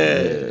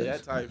 Yeah,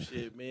 that type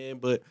shit, man.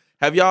 But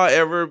have y'all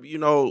ever, have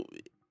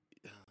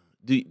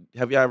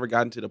y'all ever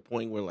gotten to the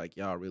point where like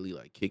y'all really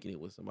like kicking it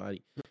with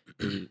somebody,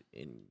 and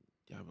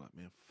y'all be like,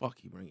 man, fuck,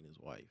 he bringing his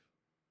wife.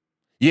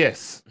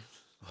 Yes,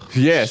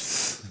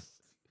 yes,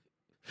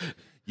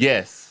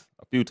 yes.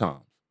 A few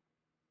times.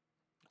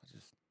 I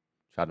just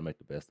try to make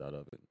the best out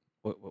of it.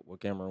 What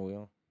camera are we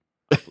on?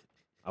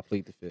 I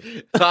plead the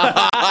fifth.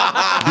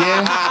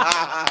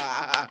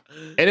 Yeah.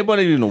 And it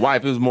wasn't even a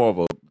wife. It was more of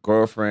a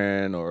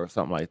girlfriend or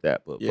something like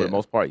that. But for the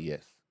most part,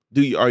 yes.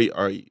 Are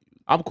you?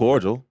 I'm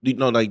cordial.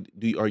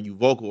 Are you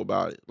vocal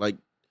about it? Like,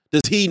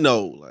 does he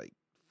know? Like,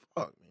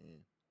 fuck, man.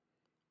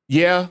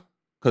 Yeah,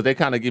 because they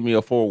kind of give me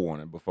a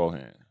forewarning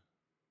beforehand.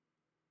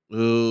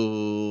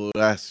 Ooh,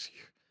 that's.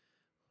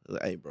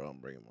 Hey, bro, I'm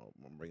bringing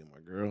my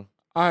girl.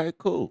 All right,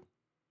 cool.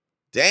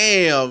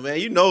 Damn, man,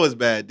 you know it's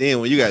bad then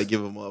when you got to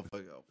give a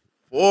motherfucker a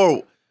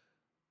forward.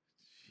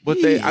 But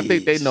I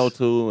think they know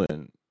too,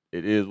 and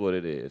it is what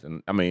it is.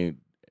 And I mean,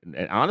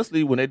 and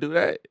honestly, when they do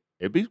that,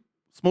 it be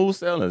smooth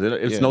sailing.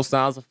 It's no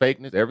signs of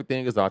fakeness.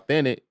 Everything is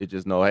authentic. It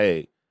just know,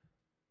 hey,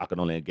 I can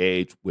only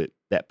engage with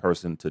that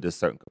person to this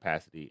certain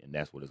capacity, and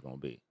that's what it's gonna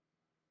be.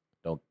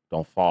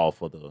 Don't fall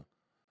for the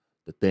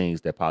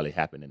things that probably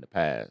happened in the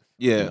past.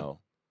 Yeah, you know,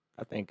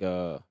 I think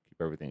keep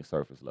everything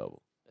surface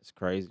level. It's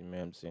crazy,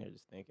 man. I'm sitting here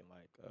just thinking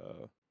like,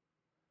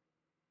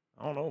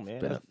 I don't know, man.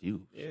 It's been a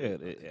few.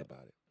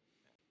 About it.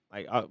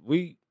 Like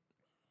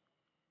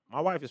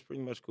my wife is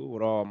pretty much cool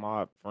with all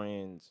my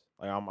friends,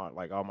 like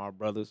all my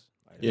brothers,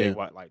 they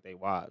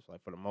wives,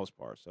 like for the most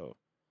part. So,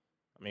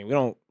 I mean,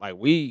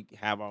 we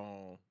have our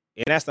own,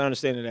 and that's the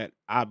understanding that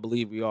I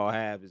believe we all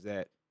have is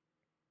that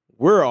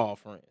we're all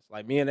friends.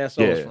 Like me and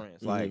SO's friends.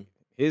 Mm-hmm. Like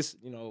his,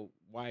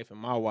 wife and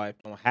my wife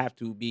don't have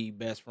to be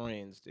best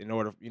friends in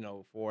order,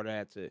 for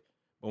that to.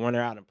 But when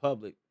they're out in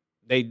public,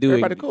 they do.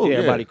 Everybody cool.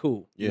 Everybody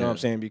cool. You know Yeah. what I'm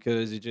saying?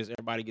 Because it's just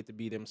everybody get to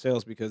be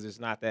themselves because it's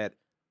not that,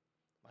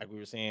 like we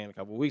were saying a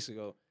couple of weeks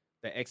ago,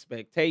 the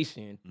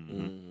expectation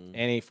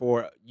and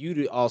for you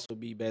to also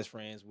be best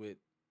friends with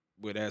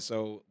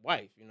SO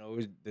wife.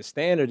 The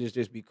standard is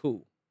just be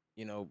cool.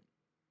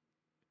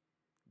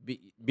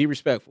 Be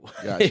respectful.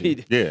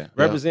 Gotcha. Yeah.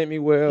 Represent me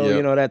well.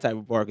 Yep. That type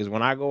of part. Because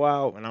when I go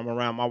out and I'm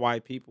around my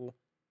white people,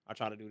 I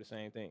try to do the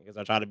same thing because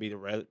I try to be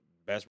the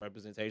best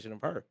representation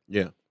of her.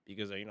 Yeah.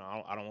 Because I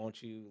don't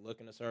want you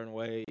looking a certain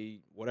way,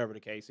 whatever the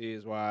case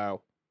is,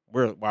 while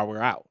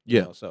we're out.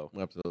 Yeah. So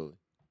Absolutely.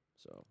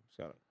 so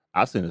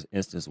I've seen this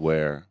instance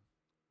where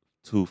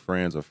two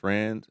friends are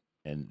friends,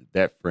 and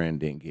that friend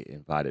didn't get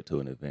invited to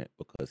an event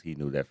because he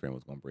knew that friend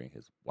was going to bring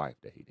his wife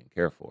that he didn't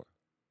care for.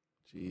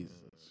 Jesus.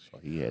 So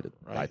he had to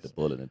Right. bite the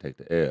bullet and take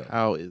the L.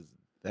 How is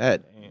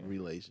that Damn.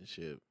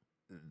 relationship?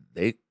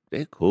 They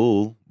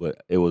cool,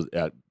 but it was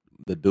the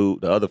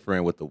other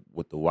friend with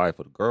the wife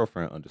or the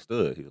girlfriend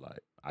understood. He was like,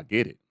 I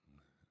get it.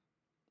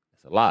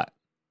 It's a lot.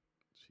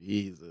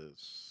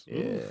 Jesus. Yeah.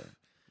 Oof.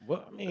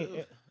 well, I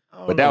mean, I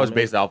don't But that know, was man.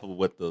 based off of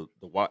what the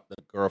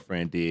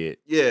girlfriend did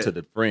Yeah. to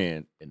the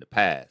friend in the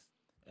past.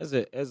 As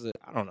a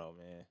I don't know,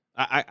 man.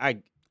 I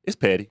It's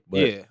petty, but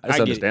Yeah, it's I get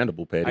it.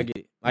 understandable petty. I get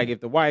it. Like if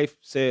the wife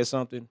said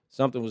something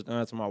was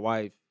done to my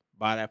wife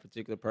by that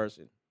particular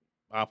person,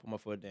 I'll put my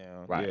foot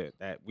down. Right. Yeah,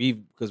 that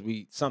because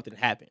something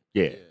happened.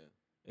 Yeah.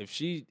 If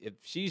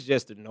she's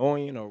just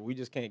annoying or we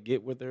just can't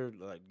get with her,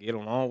 like get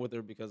along with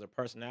her because of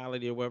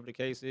personality or whatever the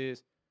case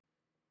is,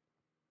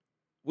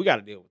 we got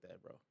to deal with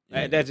that, bro.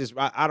 Yeah. That's just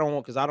I don't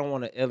want because I don't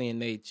want to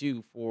alienate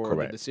you for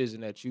Correct. the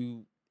decision that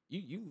you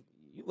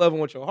loving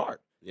with your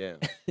heart. Yeah.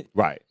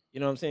 Right. You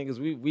know what I'm saying? Because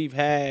we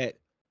had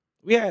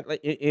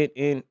like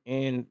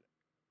in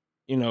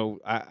you know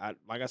I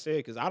like I said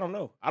because I don't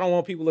know. I don't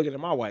want people looking at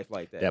my wife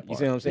like that. That You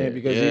see what I'm part, saying? yeah.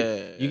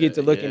 Because you get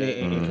to looking at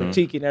and Mhm.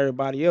 critiquing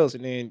everybody else,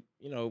 and then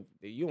you know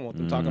you don't want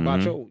them talking about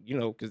Mhm.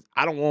 your because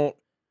I don't want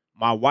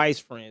my wife's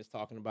friends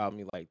talking about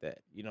me like that.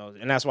 You know,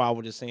 and that's why I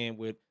was just saying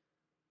with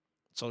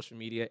social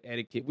media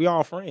etiquette, we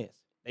all friends.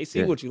 They see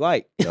Yeah. what you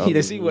like. Yup.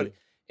 They see what,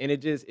 and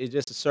it's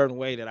just a certain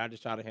way that I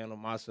just try to handle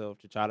myself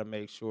to try to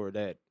make sure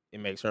that it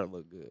makes her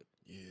look good.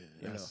 Yeah,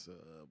 You know. that's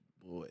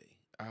boy.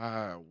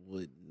 I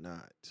would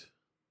not.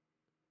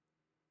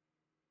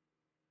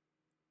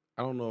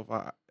 I don't know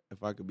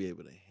if I could be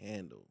able to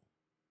handle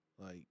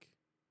like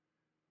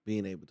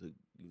being able to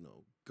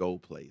go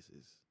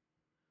places,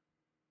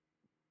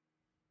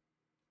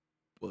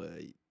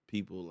 but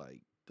people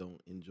like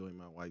don't enjoy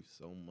my wife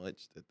so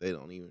much that they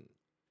don't even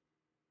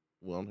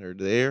want her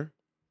there.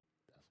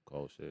 That's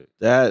cold shit.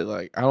 That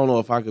like I don't know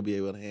if I could be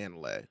able to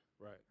handle that.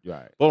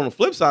 Right. But on the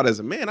flip side, as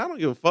a man, I don't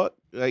give a fuck.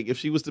 Like if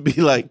she was to be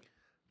like,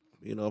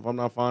 if I'm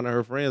not fond of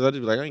her friends, I'd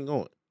just be like, I ain't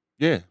going.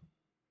 Yeah.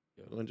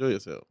 Go enjoy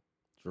yourself.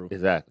 True.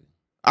 Exactly.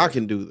 I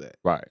can do that.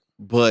 Right.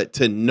 But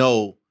to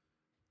know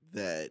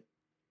that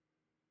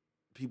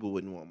people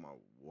wouldn't want my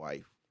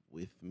wife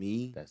with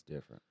me, That's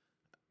different.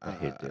 That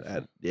hit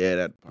different.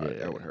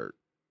 that would hurt.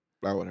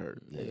 That would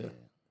hurt. Yeah.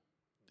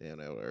 Damn,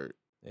 that would hurt.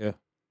 Yeah.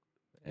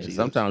 And Jesus.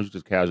 sometimes you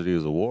just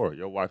casualties of war.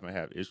 Your wife may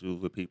have issues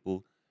with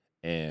people,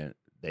 and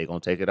they gonna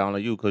take it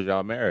on you because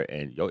y'all married,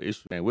 and your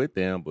issue ain't with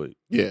them, but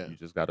Yeah. you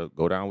just gotta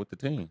go down with the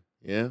team.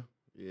 Yeah.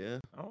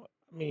 I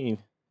mean,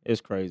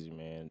 it's crazy,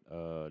 man.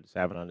 Just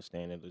having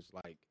understanding, it's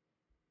like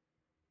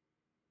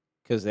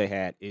because they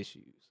had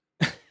issues.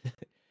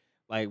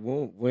 Like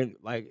when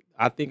like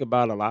I think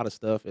about a lot of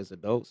stuff as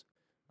adults.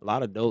 A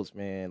lot of adults,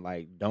 man,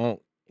 like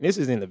don't. And this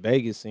is in the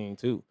Vegas scene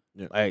too.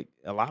 Yeah. Like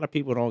a lot of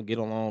people don't get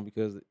along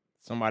because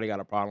somebody got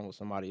a problem with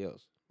somebody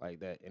else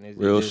like that, and it's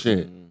Real it just,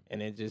 shit.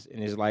 And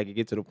it's like it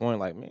get to the point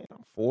like, man,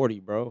 I'm 40,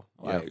 bro.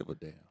 I don't Like, give a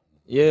damn.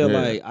 yeah, Yeah.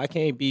 like I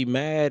can't be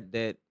mad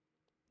that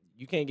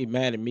you can't get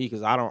mad at me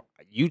because I don't.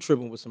 You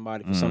tripping with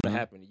somebody for something Mhm. to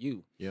happen to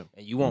you, Yeah.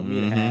 and you want me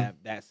to Mhm. have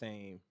that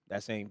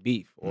same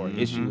beef or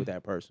issue Mhm. with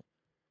that person.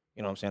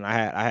 You know what I'm saying?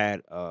 I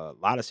had a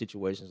lot of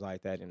situations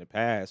like that in the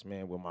past,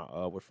 man, with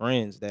my with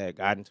friends that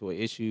got into an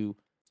issue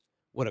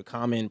with a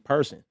common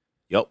person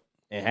Yep.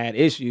 and had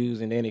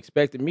issues, and then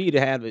expected me to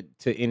have it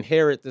to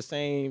inherit the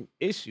same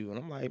issue. And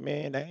I'm like,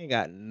 man, that ain't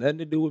got nothing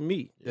to do with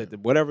me. Yeah.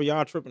 Whatever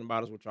y'all tripping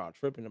about is what y'all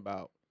tripping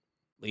about.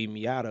 Leave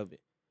me out of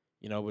it,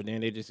 But then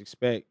they just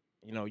expect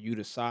you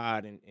to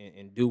side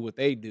and do what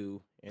they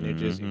do, and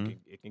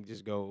it can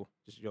just go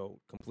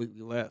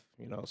completely left.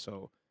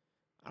 So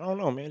I don't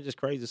know, man. It's just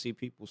crazy to see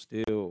people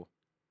still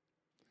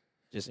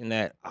just in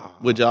that.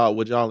 Would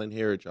y'all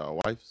inherit y'all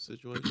wife's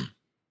situation?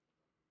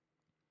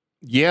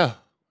 Yeah.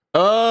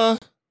 I'll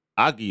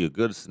give you a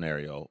good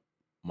scenario.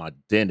 My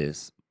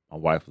dentist, my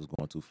wife was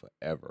going to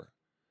forever.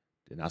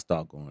 Then I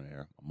started going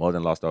there. My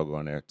mother-in-law started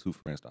going there. 2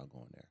 friends started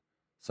going there.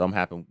 Something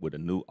happened with a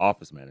new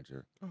office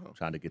manager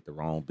trying to get the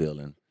wrong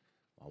billing.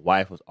 My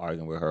wife was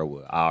arguing with her,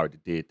 well, I already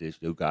did this.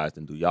 You guys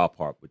didn't do y'all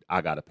part, but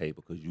I got to pay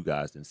because you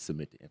guys didn't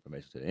submit the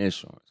information to the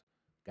insurance.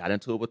 Got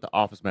into it with the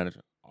office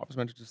manager. Office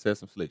manager just said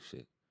some slick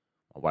shit.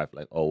 My wife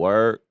like, oh,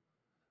 word.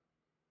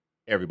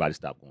 Everybody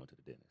stopped going to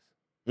the dentist.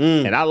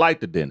 And I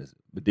liked the dentist.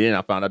 But then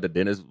I found out the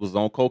dentist was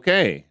on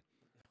cocaine.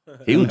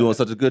 He was doing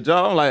such a good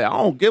job. I'm like, I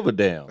don't give a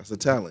damn. That's a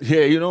talent.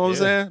 Yeah, you know what I'm Yeah.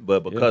 saying?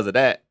 But because of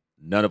that,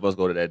 none of us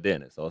go to that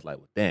dentist. So it's like,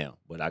 well, damn.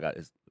 But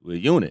we're a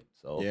unit.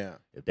 So Yeah.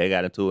 if they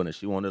got into it and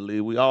she wanted to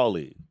leave, we all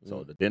leave.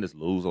 So the dentist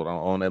lose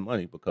on that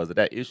money because of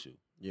that issue.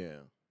 Yeah.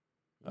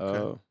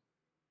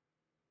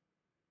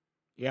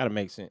 You got to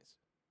make sense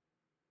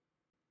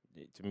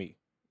to me.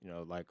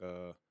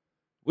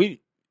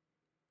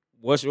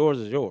 What's yours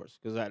is yours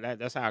because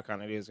that's how it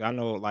kind of is. I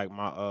know, like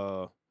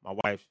my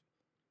wife,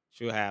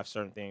 she'll have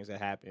certain things that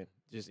happen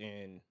just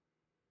in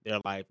their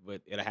life,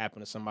 but it'll happen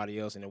to somebody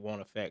else and it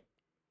won't affect.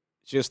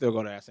 She'll still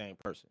go to that same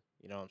person.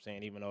 You know what I'm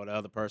saying? Even though the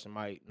other person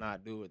might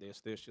not do it,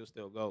 she'll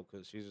still go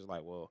because she's just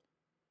like, well,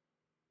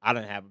 I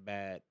didn't have a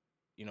bad,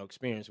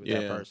 experience with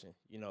that person.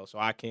 So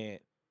I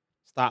can't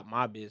stop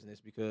my business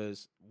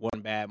because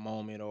one bad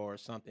moment or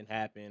something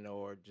happened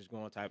or just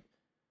going type.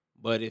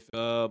 But 9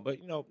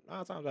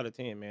 times out of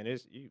 10, man,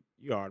 it's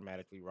you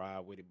automatically ride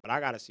with it. But I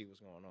gotta see what's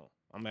going on.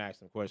 I'm gonna ask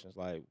them questions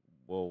like,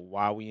 well,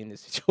 why are we in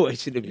this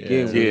situation to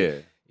begin with?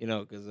 Yeah.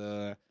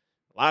 Because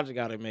logic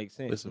gotta make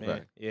sense, It's a man.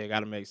 fact. Yeah, it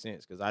gotta make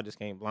sense because I just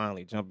can't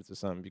blindly jump into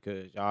something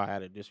because y'all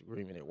had a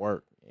disagreement at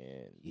work,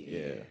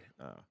 and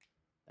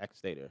I can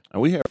stay there.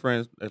 And we had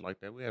friends that like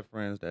that. We had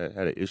friends that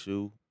had an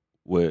issue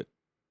with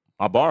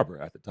my barber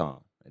at the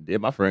time. And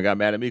then my friend got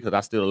mad at me because I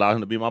still allowed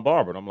him to be my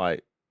barber. And I'm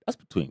like, that's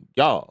between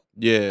y'all. I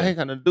Yeah. ain't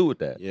got nothing to do with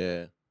that.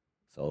 Yeah.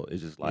 So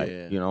it's just like,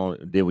 Yeah. you know,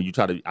 then when you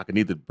try to, I can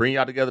either bring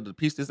y'all together to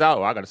piece this out,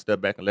 or I got to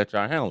step back and let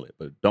y'all handle it.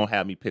 But don't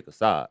have me pick a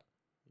side.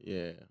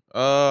 Yeah.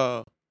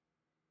 I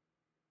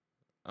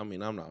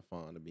mean, I'm not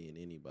fond of being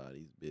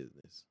anybody's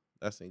business.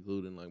 That's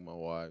including like my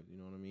wife. You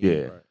know what I mean?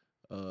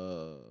 Yeah.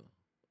 Uh,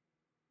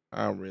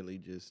 I'm really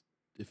just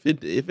if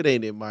it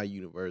ain't in my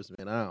universe,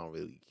 man, I don't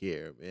really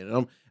care, man. And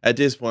I'm at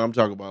this point, I'm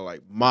talking about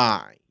like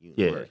my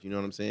universe. You know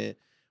what I'm saying?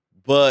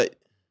 But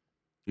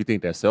You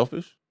think that's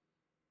selfish?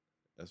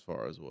 as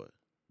far as what?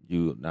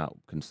 You not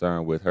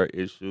concerned with her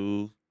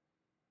issues?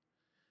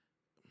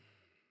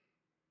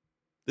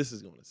 This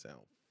is gonna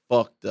sound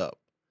fucked up,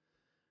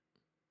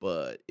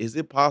 but is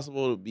it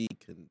possible to be?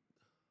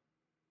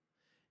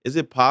 Is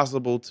it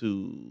possible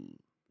to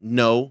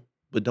know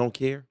but don't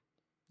care?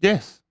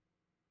 Yes.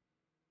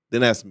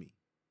 Then that's me.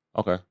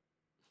 Okay.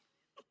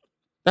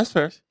 That's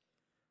fair.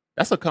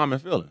 That's a common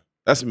feeling.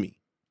 That's me.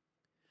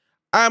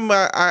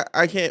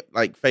 I can't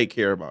like fake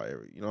care about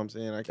everything. You know what I'm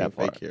saying? I can't That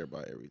part. fake care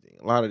about everything.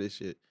 A lot of this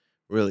shit,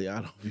 really,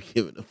 I don't be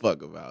giving a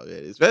fuck about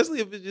it. Especially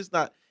if it's just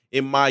not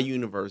in my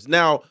universe.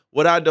 Now,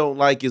 what I don't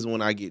like is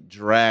when I get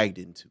dragged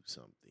into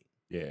something.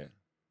 Yeah.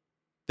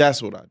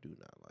 That's what I do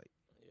not like.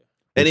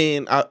 And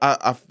then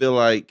I feel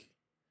like,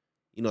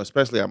 you know,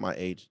 especially at my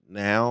age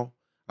now,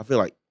 I feel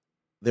like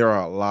there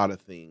are a lot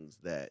of things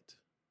that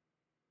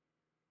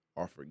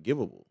are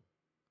forgivable,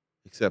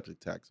 except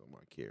attacks on my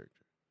character.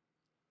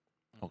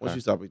 Okay. Once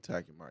you stop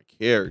attacking my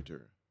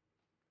character,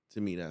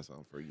 to me, that's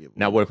unforgivable.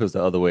 Now, what if it's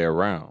the other way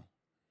around?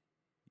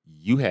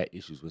 You had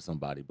issues with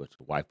somebody, but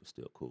your wife was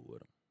still cool with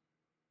them.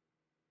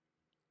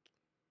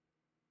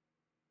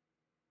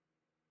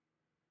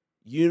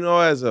 You know,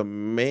 as a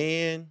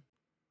man,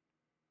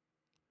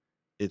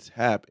 it's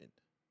happened,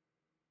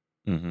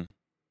 Mm-hmm.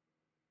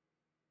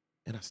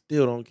 and I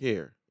still don't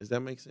care. Does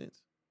that make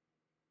sense?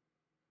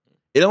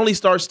 It only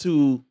starts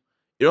to,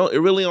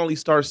 it really only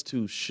starts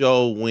to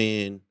show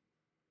when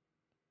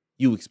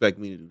you expect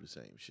me to do the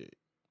same shit.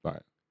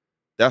 Right.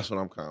 That's what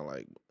I'm kind of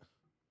like.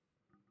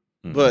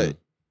 Mm-hmm. But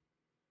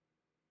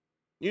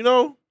you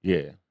know,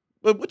 yeah.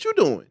 but what you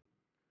doing?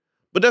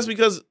 But that's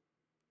because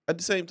at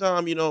the same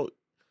time, you know,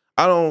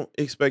 I don't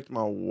expect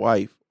my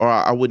wife, or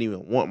I wouldn't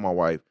even want my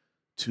wife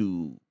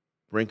to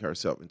bring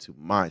herself into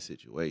my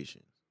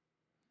situation.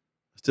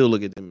 I still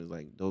look at them as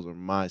like, those are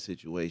my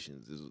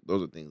situations.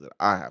 Those are things that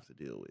I have to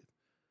deal with.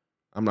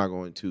 I'm not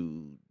going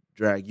to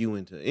drag you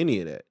into any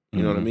of that.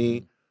 You know what I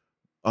mean?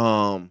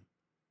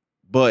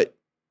 But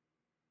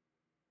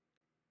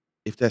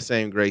if that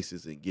same grace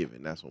isn't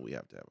given, that's when we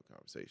have to have a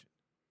conversation.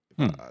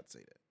 I'd say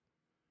that.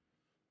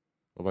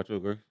 What about you,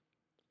 Grace?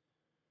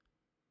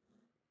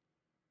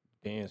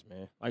 Dance,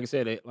 man. Like I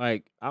said,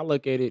 I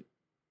look at it,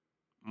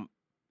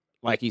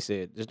 like he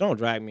said, just don't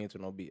drag me into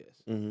no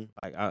BS. Mm-hmm.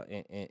 Like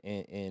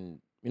and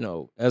you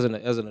know, as an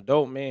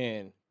adult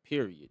man,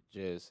 period.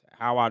 Just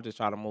how I just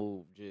try to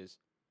move, just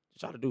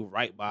try to do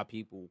right by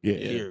people. Yeah.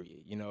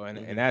 Period. You know, and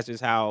Mhm. and that's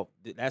just how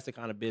that's the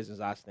kind of business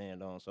I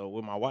stand on. So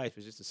with my wife,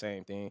 it's just the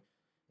same thing.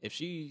 If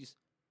she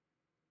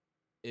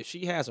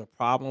has a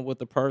problem with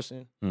the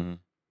person, Mm-hmm.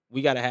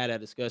 we got to have that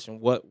discussion.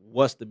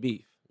 What's the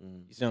beef? Mm-hmm.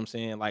 You see what I'm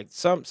saying? Like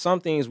some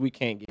things we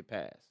can't get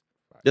past.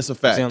 That's a You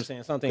fact. see what I'm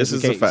saying? Some things This we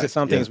is a can't. fact,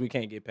 Some yeah. things we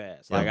can't get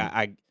past. Yeah. Like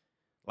I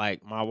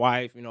like my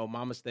wife. You know,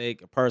 my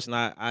mistake. A person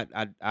I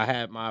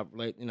had my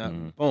late. You know,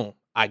 Mhm. boom.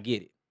 I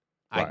get it.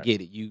 I Right.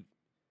 get it.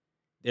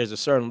 There's a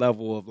certain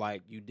level of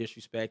like you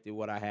disrespected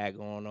what I had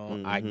going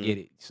on. I Mhm. get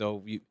it.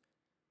 So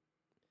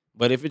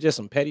but if it's just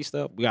some petty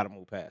stuff, we got to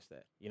move past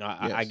that. You know,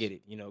 I Yes. get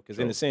it. You know, because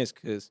True. in a sense,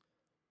 because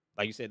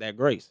like you said, that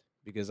grace.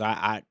 Because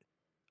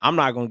I'm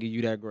not gonna give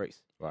you that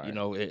grace. Right. You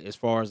know, as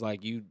far as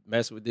like you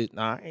mess with this,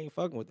 nah, I ain't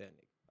fucking with that nigga.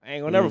 I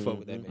ain't gonna never fuck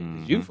with that nigga.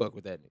 Because you Mhm. fuck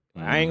with that nigga.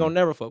 Like, I ain't gonna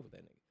never fuck with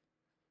that nigga.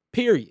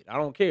 Period. I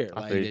don't care. I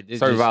Like feel you. it's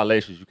Certain just,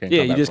 violations you can't. yeah,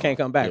 come you back just from. can't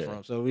come back Yeah.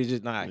 from. So we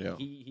just not. Yeah.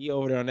 He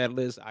over there on that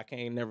list. I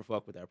can't never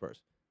fuck with that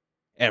person,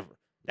 ever.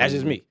 That's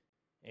just Mhm. me.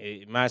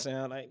 It might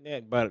sound like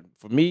that, but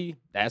for me,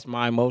 that's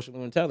my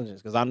emotional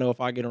intelligence. Because I know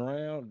if I get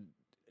around,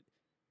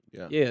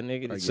 Yeah. yeah,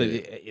 nigga, I so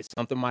get it's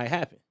something might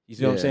happen. You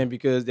see what I'm Yeah. saying?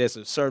 Because there's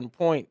a certain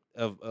point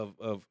of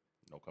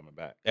No coming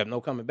back. no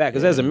coming back.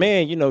 Because as a Yeah.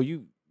 man, you know,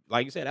 you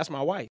like you said, that's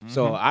my wife.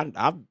 So Mhm.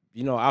 I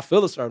you know, I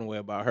feel a certain way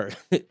about her.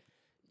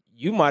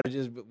 You might have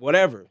just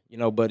whatever, you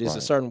know, but it's a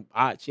Right. certain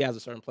she has a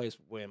certain place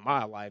in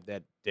my life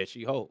that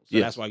she holds. So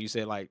Yes. that's why you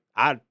said like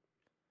I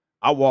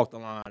walk the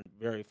line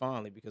very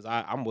fondly because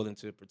I'm willing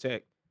to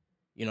protect,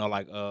 you know,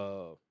 like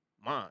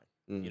mine.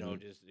 You know,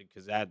 Mhm. just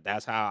because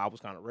that's how I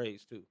was kind of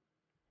raised too.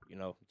 You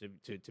know,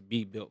 to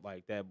be built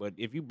like that. But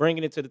if you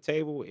bringing it to the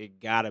table, it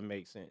gotta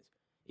make sense.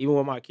 Even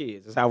with my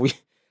kids, that's how we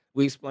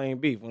explain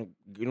beef.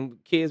 When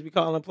kids be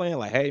calling playing,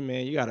 like, hey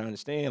man, you gotta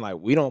understand, like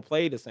we don't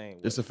play the same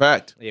way. It's a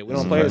fact. Yeah, we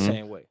It's don't a play the fact.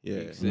 same way. Yeah.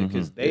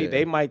 Because Mhm.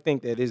 they might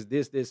think that it's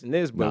this and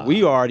this, but Nah.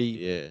 we already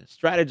Yeah.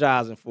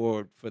 strategizing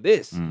for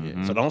this.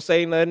 Mhm. So don't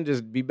say nothing.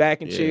 Just be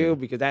back and Yeah. chill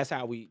because that's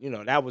how we, you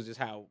know, that was just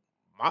how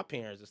my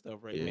parents and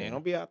stuff raised. Yeah. Man,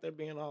 don't be out there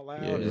being all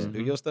loud. Yeah. Just do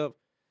Mhm. your stuff.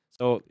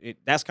 So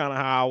that's kind of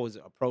how I was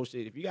approached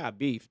it. If you got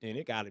beef, then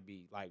it got to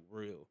be like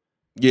real.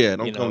 Yeah,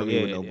 don't You come know, to me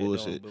with yeah, no yeah,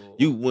 bullshit. don't-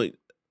 You went.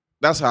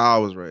 That's how I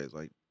was raised.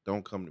 Like,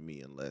 don't come to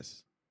me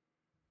unless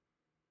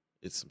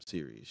it's some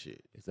serious shit. You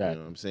know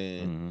Exactly. what I'm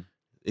saying? Mm-hmm.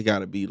 It got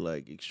to be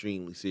like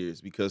extremely serious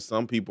because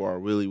some people are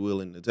really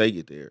willing to take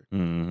it there.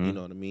 Mm-hmm. You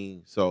know what I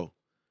mean? So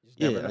Just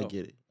never yeah, I know.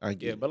 get it. I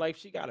get Yeah, it. but like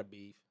she got a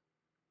beef.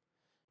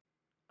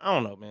 I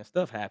don't know, man.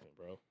 Stuff happened,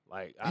 bro.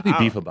 Like They be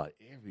beef about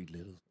every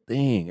little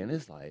thing, and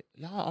it's like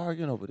y'all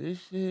arguing over this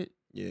shit,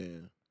 Yeah.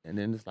 and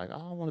then it's like I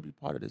don't want to be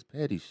part of this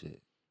petty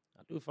shit.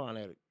 I do find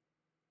that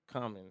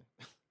common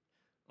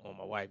on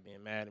my wife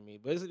being mad at me,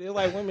 but it's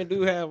like women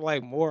do have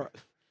like more.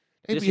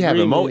 They be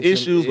having more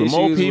disagreements and issues with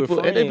more with people,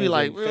 and they be friends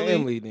like, and really?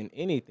 family than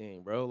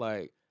anything, bro.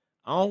 Like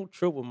I don't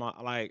trip with my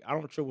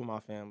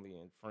family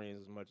and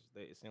friends as much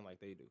as it seem like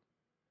they do.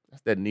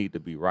 That's that need to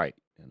be right.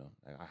 You know,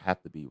 like, I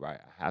have to be right.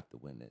 I have to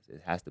win this.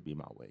 It has to be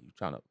my way. You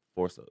trying to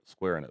force a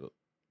square in a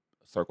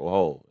circle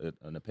hole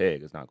in a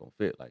peg. It's not gonna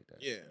fit like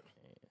that. Yeah.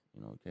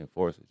 You know, you can't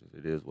force it. Just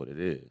it is what it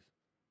is.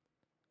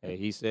 Hey,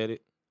 he said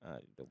it.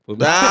 Don't put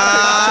me-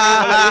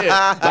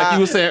 Like you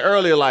were saying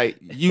earlier, like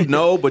you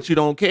know, but you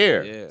don't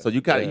care. Yeah, So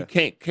you yeah.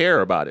 can't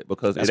care about it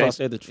because That's it why I ain't.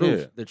 said the truth.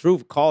 Yeah. The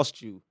truth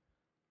cost you.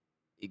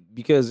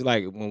 Because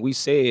like when we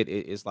say it,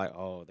 it's like,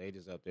 oh, they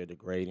just up there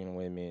degrading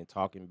women,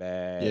 talking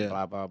bad, Yeah.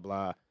 blah blah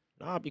blah.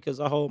 Nah, because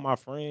I hold my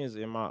friends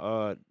and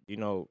my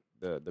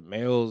the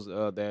males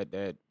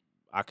that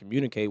I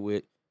communicate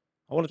with,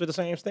 I want to the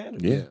same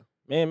standard. Yeah.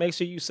 Man, make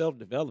sure you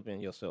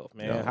self-developing yourself,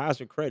 man. Yeah. How's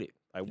your credit?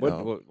 Like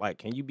Yeah. what like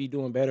can you be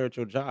doing better at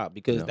your job?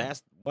 Because Yeah.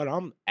 that's what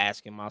I'm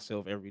asking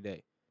myself every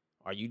day.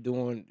 Are you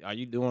doing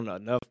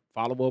enough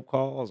follow-up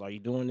calls? Are you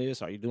doing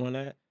this? Are you doing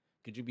that?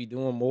 Could you be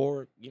doing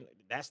more? You know,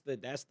 that's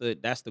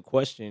the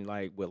question,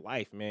 like with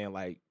life, man.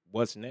 Like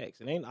what's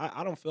next? And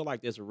I don't feel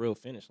like there's a real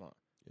finish line.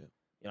 Yeah.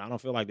 You know, I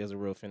don't feel like there's a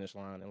real finish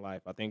line in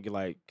life. I think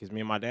like because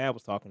me and my dad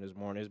was talking this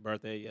morning, his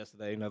birthday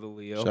yesterday, another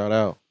Leo. Shout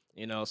out.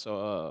 You know,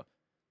 so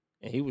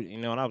and he was,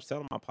 and I was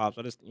telling my pops,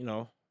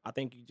 I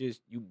think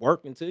you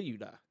work until you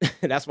die.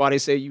 That's why they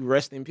say you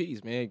rest in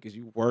peace, man, because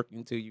you work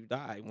until you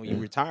die. When you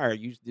Yeah. retire,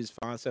 you just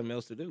find something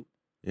else to do.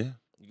 Yeah.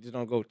 You just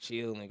don't go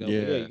chill and go.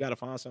 Yeah. Yeah, you got to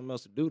find something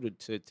else to do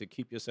to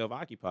keep yourself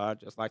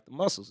occupied, just like the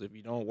muscles. If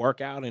you don't work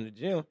out in the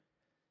gym,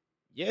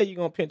 yeah, you're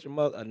gonna pinch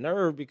a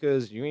nerve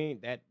because you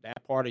ain't that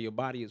part of your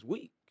body is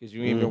weak because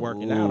you ain't been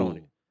working out on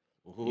it.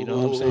 You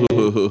know what I'm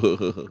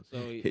saying? So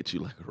Hit you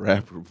like a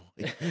rapper,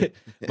 boy.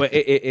 but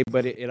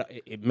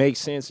it makes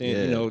sense, and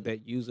Yeah. you know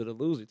that use it or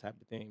lose it type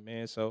of thing,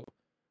 man. So,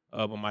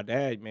 but my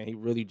dad, man, he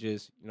really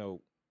just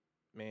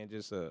man,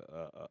 just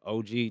a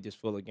OG, just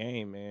full of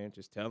game, man.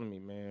 Just telling me,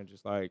 man,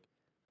 just like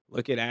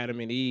look at Adam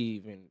and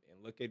Eve and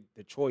look at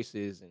the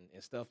choices and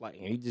stuff like.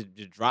 And he just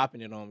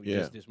dropping it on me Yeah.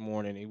 just this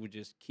morning. He was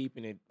just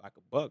keeping it like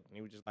a buck. And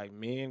he was just like,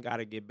 men got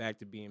to get back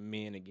to being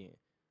men again.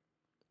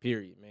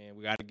 Period, man.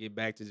 We got to get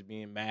back to just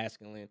being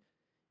masculine,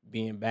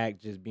 being back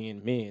just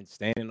being men,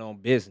 standing on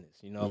business.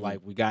 You know, Mhm. like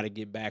we got to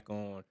get back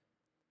on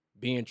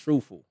being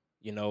truthful.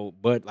 You know,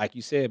 but like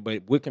you said,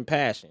 but with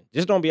compassion.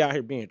 Just don't be out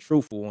here being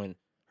truthful and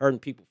hurting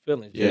people's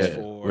feelings just Yeah.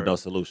 for With no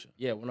solution.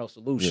 yeah, with no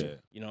solution. Yeah.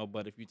 You know,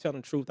 but if you tell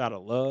the truth out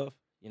of love,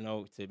 you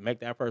know, to make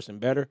that person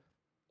better,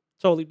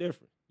 totally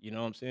different. You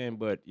know what I'm saying?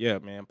 But yeah,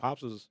 man,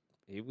 Pops was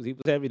he was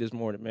heavy this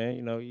morning, man.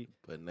 You know, he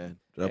Dropping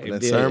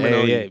that big, sermon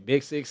on you.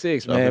 big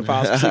 6'6", man.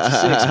 Pops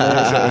 66,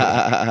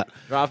 man. So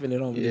dropping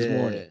it on me this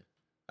morning.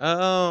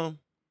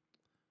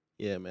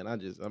 Yeah, man.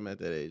 I'm at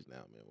that age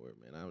now, man. Where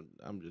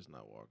I'm just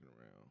not walking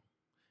around,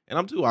 and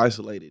I'm too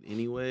isolated,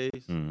 anyways.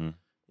 Mm-hmm.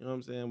 You know what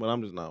I'm saying? But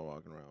I'm just not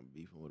walking around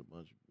beefing with a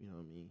bunch of, you know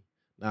what I mean?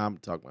 Now I'm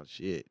talking about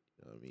shit.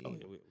 You know what I mean? Oh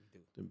yeah, we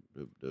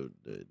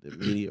do. The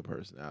media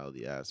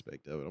personality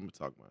aspect of it. I'm gonna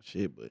talk about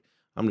shit, but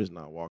I'm just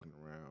not walking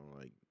around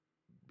like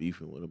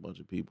beefing with a bunch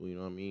of people. You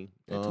know what I mean?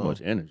 Too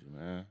much energy,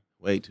 man.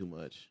 Way too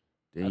much.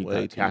 Then you Way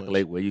gotta too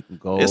calculate much. where you can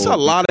go. It's a be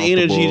lot of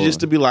energy comfortable. just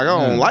to be like, I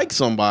don't Yeah. like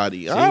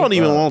somebody. I See, don't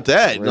even want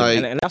that. really.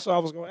 Like, And that's what I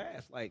was gonna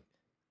ask. Like,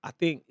 I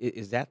think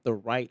is that the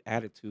right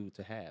attitude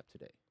to have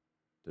today?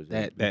 To just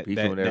That be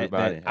beefing with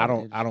everybody. and I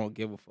having don't energy.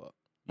 give a fuck.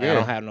 Like, Yeah. I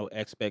don't have no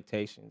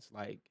expectations.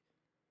 Like,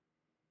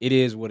 it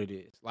is what it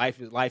is.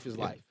 Life is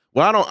Yeah. life.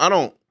 well,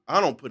 I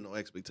don't put no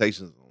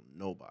expectations on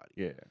nobody.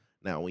 Yeah.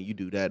 Now, when you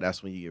do that,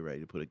 that's when you get ready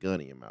to put a gun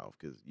in your mouth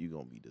because you're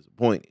gonna be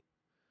disappointed.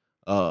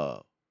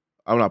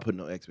 I'm not putting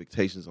no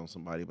expectations on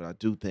somebody, but I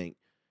do think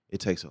it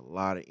takes a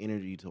lot of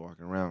energy to walk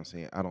around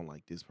saying I don't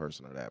like this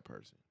person or that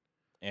person.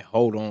 And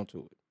hold on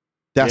to it.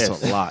 That's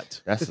Yes. a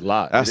lot. That's a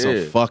lot. That's It a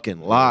is.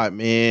 fucking lot,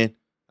 man.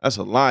 That's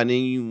a lot. And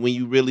then when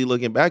you really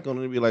looking back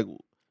on it, be like,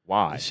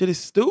 Why? this shit is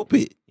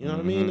stupid. You know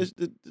what I mean?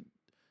 Mhm.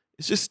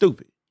 It's just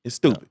stupid. It's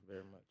stupid. Yeah,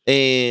 very much.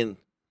 And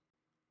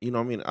you know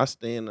what I mean? I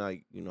stand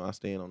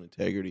on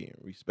integrity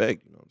and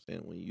respect. You know what I'm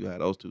saying? When you have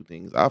those two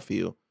things, I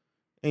feel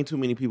ain't too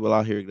many people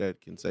out here that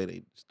can say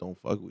they just don't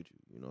fuck with you.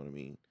 You know what I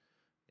mean?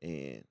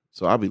 And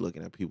so I'll be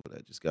looking at people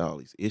that just got all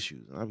these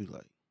issues, and I'll be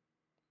like,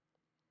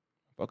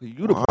 Fuck,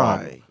 you the problem.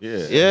 why?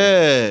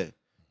 Yeah.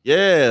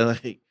 Yeah.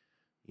 Like,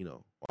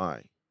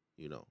 why?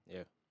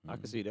 I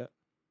can see that.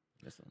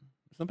 Listen,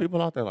 Some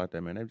people out there like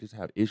that, man. They just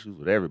have issues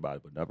with everybody,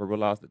 but never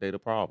realize that they the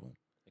problem.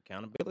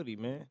 Accountability,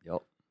 man.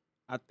 Yep.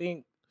 I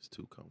think. It's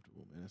too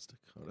comfortable, man.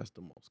 That's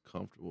the most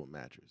comfortable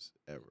mattress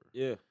ever.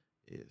 Yeah.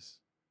 Is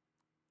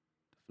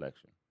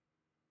Deflection.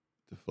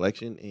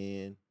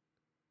 and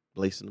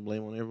placing the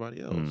blame on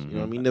everybody else. You know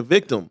what I Mhm. mean? The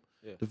victim.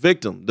 Yeah.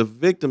 The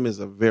victim is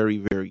a very,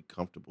 very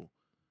comfortable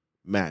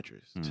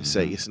mattress to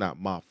say Mhm. it's not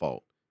my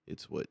fault.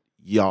 It's what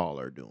y'all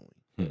are doing.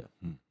 Yeah.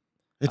 Mhm.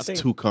 It's think-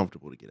 too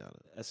comfortable to get out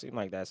of. That seems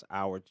like that's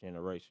our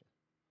generation.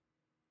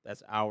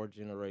 That's our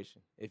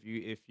generation. If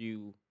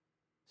you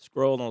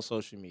scroll on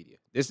social media,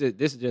 this is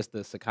just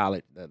the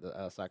psychology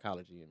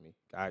psychology in me.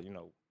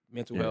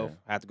 Mental Yeah. health.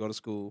 Had to go to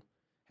school.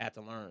 Had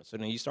to learn. So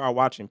then you start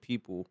watching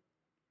people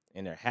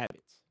and their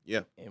habits.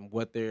 Yeah. And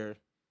what the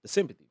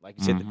sympathy, like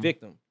you said,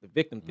 Mhm. the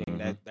victim thing.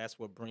 Mhm. That's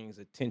what brings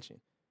attention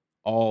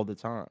all the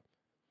time.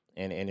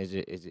 And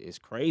it's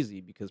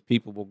crazy because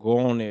people will go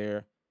on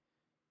there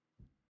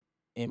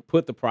and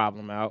put the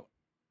problem out,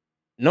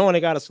 knowing they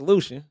got a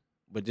solution,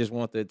 but just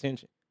want the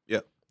attention.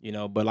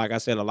 Yeah. But like I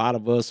said, a lot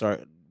of us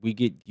we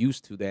get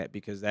used to that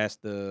because that's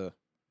that's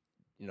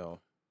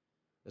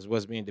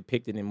what's being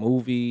depicted in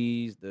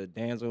movies, the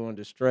damsel in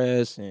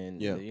distress,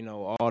 and Yeah.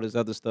 all this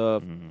other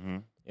stuff.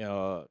 Mhm.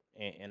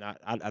 And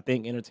I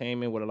think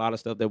entertainment with a lot of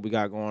stuff that we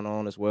got going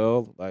on as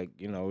well, like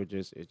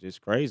it's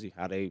just crazy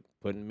how they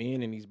putting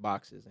men in these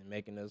boxes and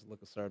making us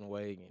look a certain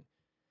way,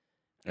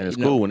 And it's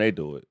you know- cool when they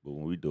do it, but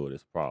when we do it,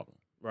 it's a problem.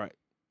 right.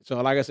 So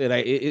like I said,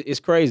 it's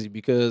crazy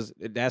because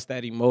that's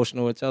that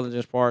emotional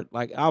intelligence part.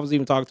 Like I was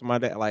even talking to my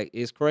dad, like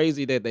it's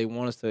crazy that they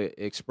want us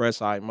to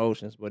express our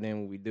emotions, but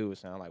then when we do, it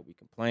sounds like we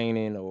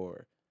complaining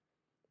or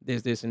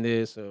this and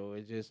this. So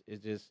it's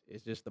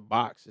just the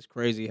box. It's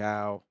crazy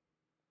how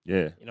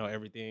Yeah.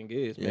 everything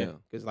is, Yeah. man.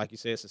 Because like you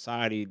said,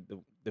 society,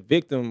 the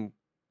victim.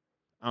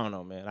 I don't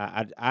know, man.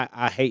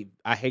 I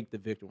hate the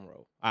victim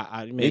role.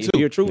 I mean, if too.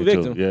 you're a true Me too,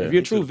 victim, yeah. if you're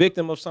a Me true too.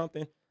 victim of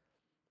something,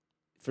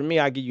 for me,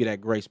 I give you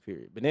that grace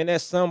period. But then at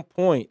some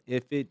point,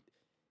 if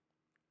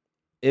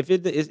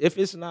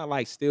it's not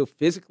like still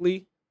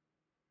physically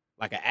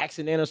like an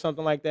accident or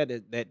something like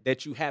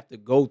that you have to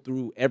go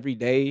through every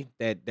day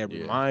that Yeah.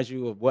 reminds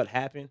you of what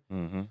happened,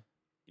 Mm-hmm.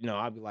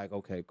 I'd be like,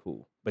 okay,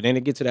 cool. But then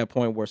it gets to that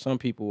point where some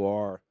people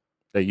are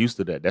They used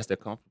to that. That's their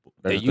comfortable.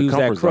 they That's the use that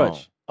comfort crutch.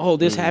 zone. Oh,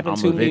 this Mm, happened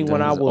I'm to a me victim.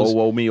 when I It's, was oh,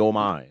 woe me, oh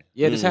my.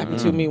 yeah, this happened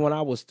to me Mhm. when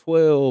I was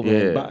 12,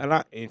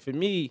 Yeah. and for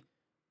me,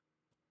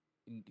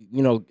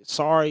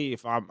 sorry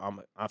if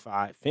if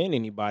I offend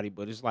anybody,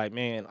 but it's like,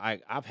 man,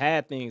 I've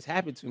had things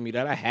happen to me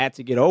that I had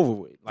to get over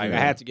with. Like I Yeah.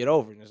 had to get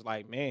over, and it's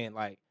like, man,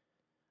 like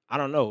I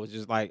don't know. It's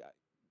just like,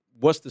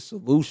 what's the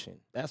solution?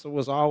 That's what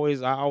was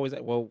always I always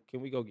well,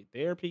 can we go get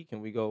therapy?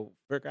 Can we go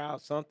figure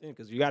out something?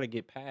 Because you got to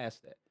get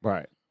past that.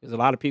 Right. Because a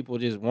lot of people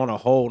just want to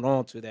hold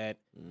on to that,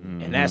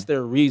 Mm. and that's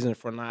their reason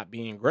for not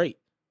being great.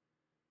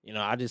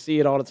 I just see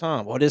it all the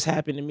time. Well, this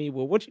happened to me.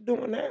 Well, what you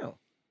doing now?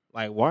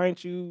 Like, why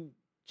aren't you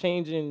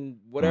changing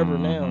whatever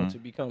now Mhm. to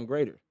become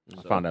greater?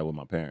 I So- found out with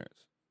my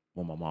parents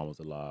when my mom was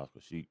alive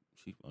because she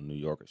a New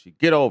Yorker. She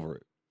get over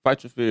it,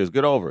 fight your fears,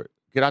 get over it,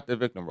 get out the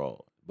victim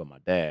role. But my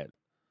dad,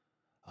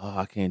 oh,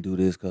 I can't do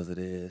this because of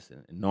this.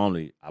 And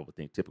normally I would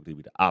think typically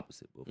be the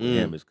opposite, but for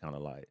him it's kind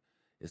of like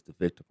it's the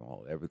victim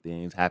role.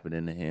 Everything's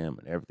happening to him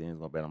and everything's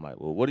going bad. I'm like,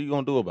 well, what are you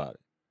gonna do about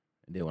it?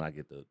 And then when I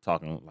get to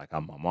talking like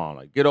I'm my mom,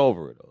 like get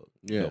over it. Or,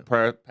 Yeah.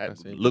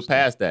 That's look interesting.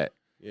 past that.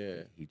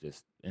 Yeah. He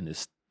just and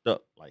it's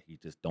stuck, like he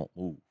just don't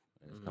move.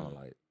 And it's kind Mhm. of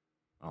like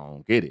I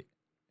don't get it,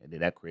 and then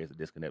that creates a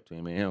disconnect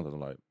between me and him because I'm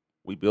like,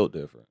 we built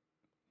different.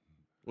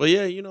 Well,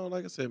 yeah,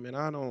 like I said, man,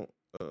 I don't.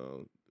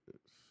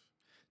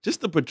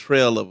 Just the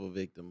portrayal of a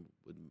victim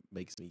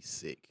makes me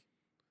sick.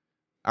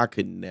 I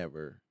could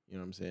never, you know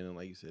what I'm saying? And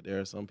like you said, there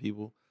are some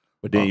people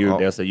But then Uh-oh.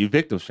 they'll say you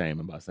victim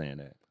shaming by saying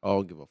that. I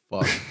don't give a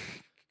fuck.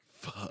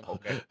 Fuck.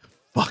 Okay.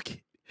 Fuck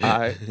it. All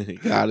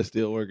right. God is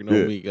still working on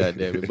Yeah. me,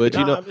 goddamn it. But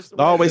Nah, it's the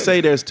I way always it say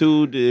is. there's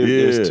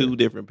Yeah. two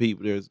different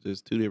people. There's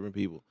two different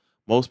people.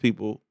 Most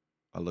people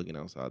are looking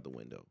outside the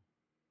window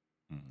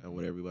at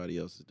what everybody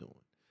else is doing.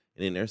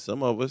 And then there's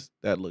some of us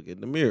that look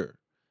in the mirror.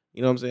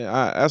 You know what I'm saying?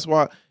 That's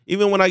why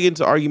even when I get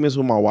into arguments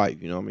with my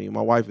wife, you know what I mean?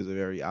 My wife is a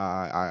very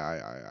I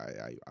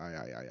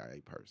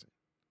person.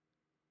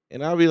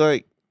 And I'll be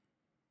like,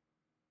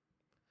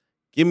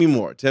 give me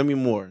more. Tell me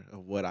more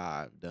of what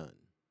I've done.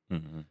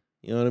 Mhm.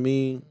 You know what I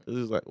mean? 'Cause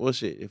it's like, well,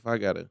 shit, if I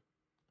can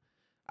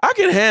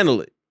handle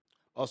it.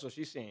 Also,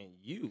 she's saying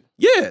you.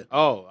 Yeah.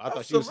 Oh, I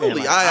thought she was saying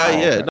Absolutely. like, I- oh,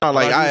 yeah. okay. No,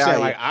 like, I thought you were saying, I-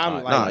 like I'm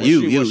like nah, what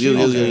you, she- you, what she you,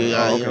 was you, saying. you,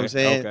 Oh, you know what I'm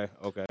saying?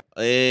 Okay.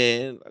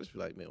 And I just be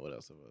like, man, what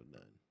else have I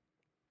done?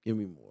 Give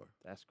me more.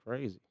 That's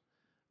crazy.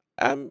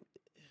 That's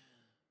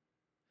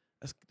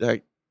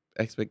like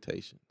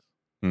expectations.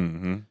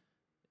 Mhm.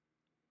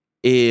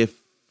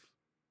 If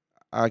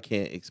I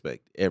can't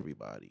expect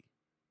everybody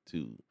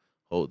to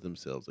hold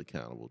themselves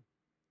accountable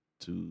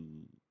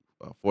to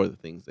for the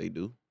things they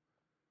do,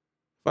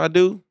 if I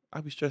do,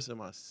 I'll be stressing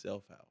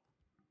myself out.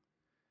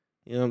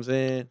 You know what I'm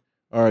saying?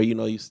 Or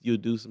you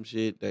do some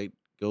shit that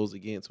goes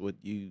against what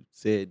you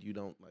said you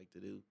don't like to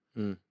do,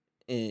 Mm.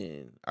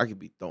 And I could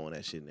be throwing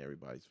that shit in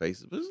everybody's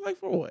faces, but it's like,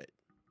 for what?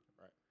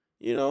 Right.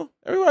 You know,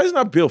 everybody's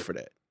not built for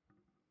that.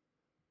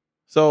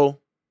 So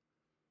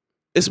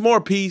it's more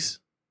peace.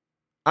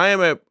 I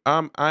am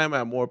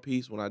at more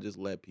peace when I just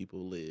let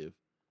people live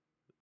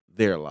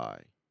their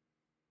lie,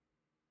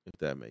 if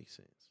that makes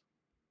sense.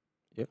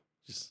 Yeah.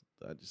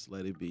 I just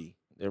let it be.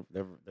 Their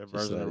Just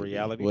version let of it be.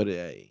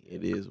 reality.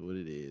 It is what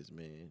it is,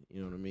 man.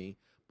 You know what I mean?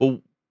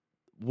 But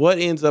what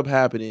ends up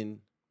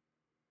happening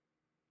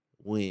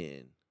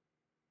when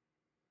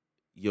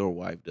your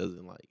wife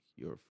doesn't like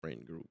your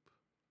friend group?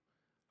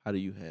 How do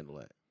you handle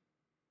that?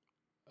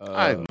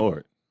 I ignore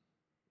it.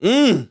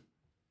 Mm.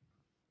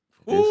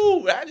 It is-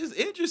 Ooh, that is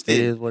It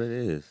interesting. is what it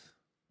is.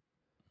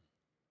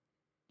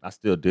 I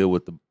still deal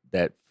with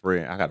that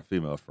friend. I got a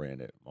female friend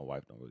that my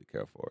wife don't really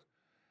care for.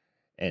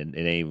 And it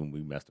ain't even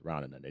we messed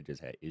around and they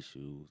just had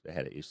issues. They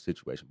had a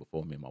situation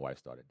before me and my wife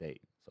started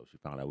dating. So she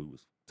found out we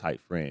was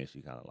tight friends.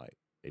 She kind of like,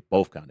 they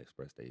both kind of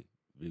expressed their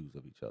views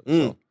of each other.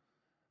 So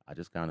I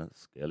just kind of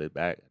scale it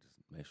back. I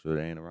just make sure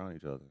they ain't around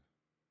each other.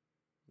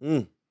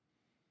 Mm.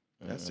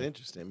 That's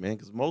interesting, man.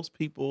 Because most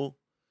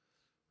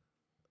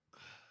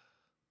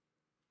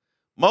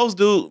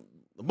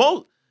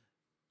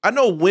I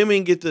know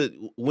women get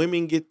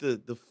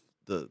the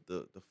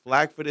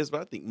flack for this,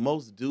 but I think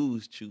most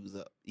dudes choose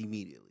up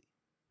immediately.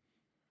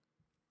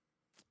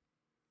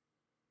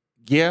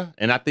 Yeah,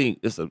 and I think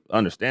it's an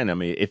understanding. I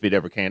mean, if it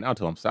ever came down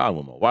to I'm siding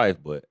with my wife,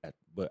 but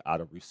out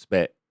of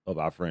respect of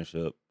our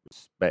friendship,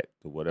 respect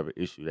to whatever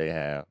issue they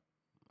have,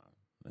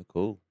 they're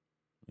cool.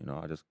 You know,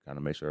 I just kind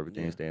of make sure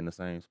everything Yeah. stay in the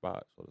same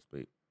spot, so to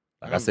speak.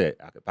 Like I said,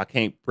 if I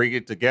can't bring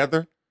it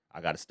together, I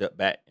got to step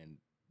back and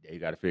they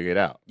got to figure it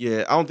out.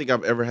 Yeah, I don't think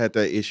I've ever had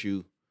that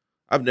issue.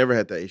 I've never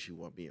had that issue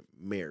while being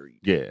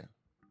married. Yeah.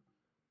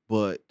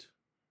 But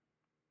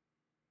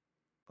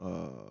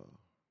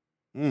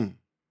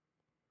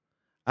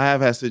I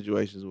have had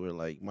situations where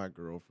like my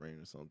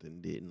girlfriend or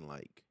something didn't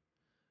like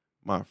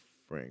my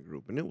friend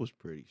group, and it was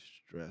pretty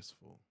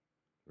stressful.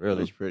 It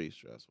Really? was pretty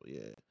stressful,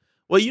 yeah.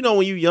 Well, you know,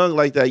 when you're young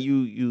like that,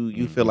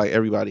 you feel like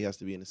everybody has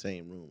to be in the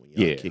same room when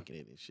y'all kicking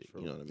it and shit.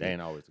 True. You know what I mean? That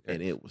ain't always the case.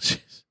 And it was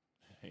just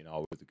ain't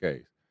always the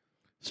case.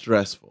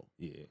 stressful.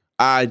 Yeah.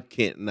 I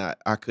couldn't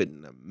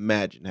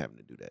imagine having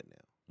to do that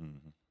now.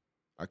 Mm-hmm.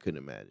 I couldn't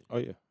imagine. Oh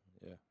yeah.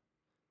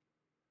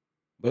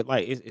 But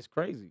like it's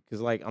crazy because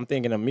like I'm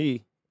thinking of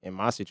me in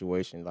my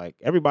situation, like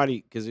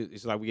everybody, because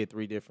it's like we get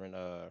three different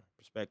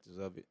perspectives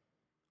of it.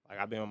 Like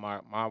I've been with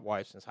my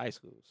wife since high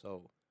school,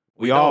 so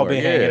we know all her,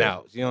 been hanging yeah.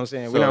 out. You know what I'm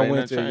saying? So We done ain't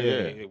went to nothing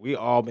changed, yeah. we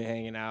all been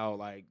hanging out,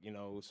 like, you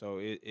know. So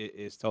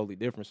it's totally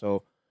different.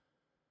 So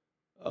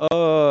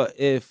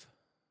if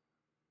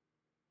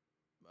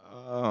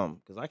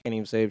because I can't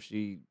even say if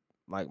she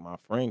like my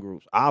friend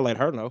groups, I'll let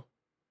her know.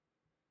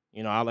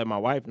 You know, I'll let my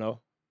wife know.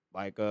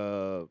 Like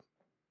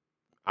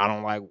I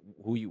don't like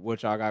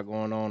what y'all got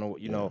going on, or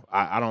you know,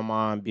 I don't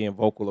mind being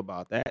vocal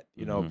about that,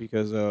 you know,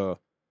 because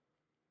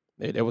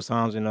there was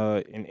times in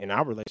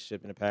our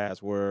relationship in the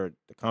past where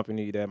the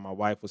company that my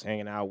wife was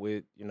hanging out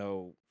with, you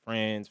know,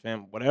 friends,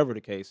 family, whatever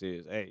the case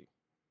is, hey,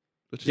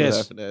 What you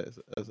just laughing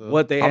at?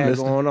 what they I'm had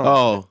listening. going on.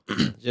 Oh,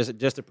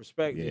 just the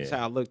perspective, just Yeah.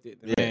 how I looked at it.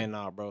 Yeah. Man,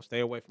 nah, bro, stay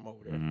away from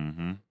over there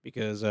Mm-hmm.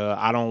 because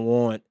I don't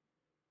want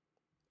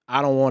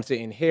to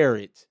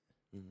inherit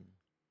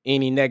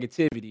any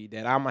negativity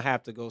that I'm gonna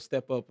have to go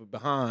step up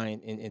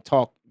behind and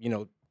talk, you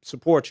know,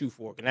 support you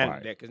for.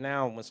 Right. Because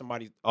now when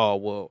somebody, oh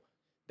well,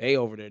 they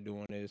over there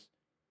doing this,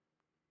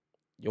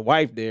 your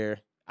wife there,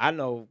 I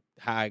know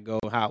how it go,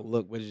 how it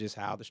look, but it's just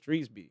how the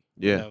streets be.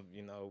 Yeah.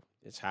 You know,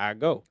 it's how it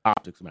go.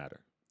 Optics matter.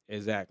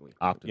 Exactly.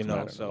 Optics you know,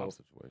 matter in a lot of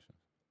so situations.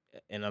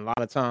 and a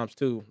lot of times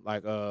too,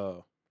 like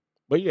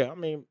but yeah, I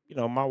mean, you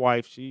know, my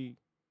wife, we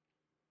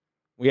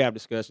have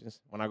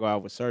discussions when I go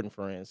out with certain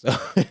friends. So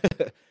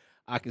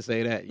I can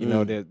say that, you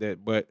know, that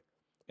but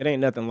it ain't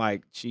nothing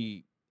like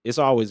it's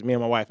always me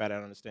and my wife had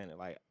that understanding.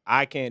 Like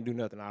I can't do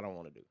nothing I don't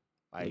want to do.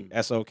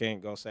 Like SO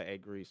can't go say, hey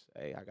Grease,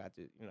 hey, I got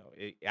to, you know,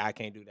 I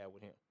can't do that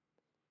with him.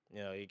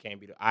 You know, it can't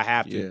be I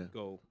have to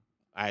go.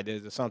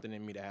 There's something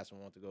in me that has to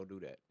want to go do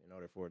that in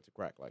order for it to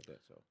crack like that.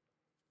 So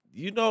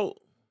you know,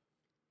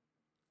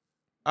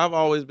 I've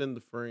always been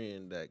the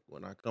friend that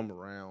when I come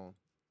around,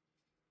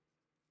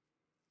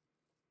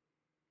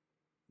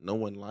 no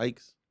one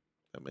likes.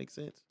 That makes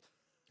sense.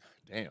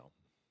 Damn.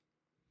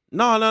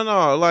 No.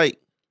 Like,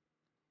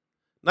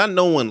 not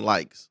no one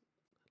likes.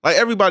 Like,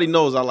 everybody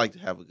knows I like to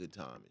have a good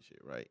time and shit,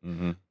 right?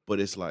 Mm-hmm. But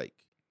it's like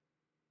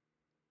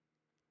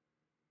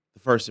the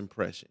first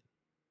impression,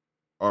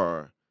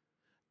 or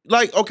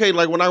like, okay,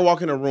 like when I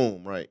walk in a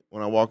room, right?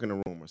 When I walk in a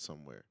room or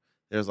somewhere,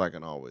 there's like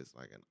always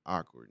like an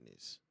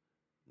awkwardness,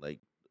 like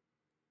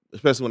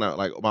especially when I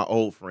like my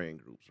old friend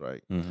groups,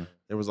 right? Mm-hmm.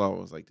 There was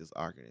always like this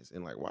awkwardness,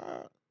 and like,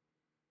 why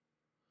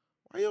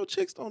your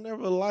chicks don't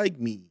ever like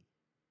me?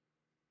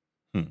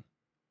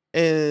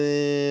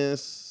 And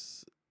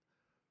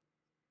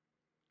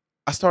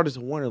I started to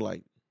wonder,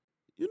 like,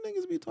 you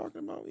niggas be talking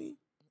about me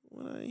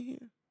when I ain't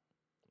here.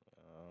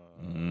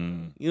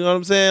 You know what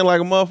I'm saying? Like,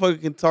 a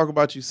motherfucker can talk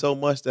about you so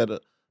much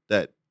that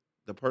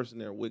the person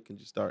they're with can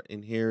just start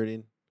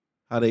inheriting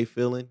how they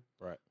feeling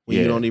Right. when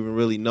you Yeah. don't even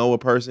really know a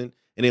person.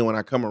 And then when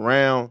I come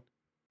around,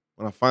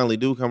 when I finally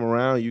do come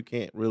around, you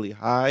can't really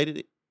hide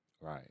it.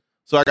 Right.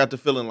 So I got the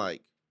feeling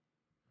like,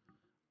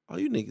 oh,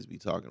 you niggas be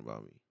talking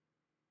about me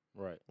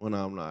Right. when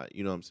I'm not,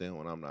 you know what I'm saying,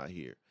 when I'm not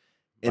here.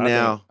 But And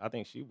now, I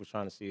think she was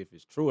trying to see if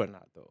it's true or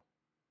not, though.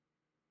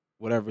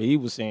 Whatever he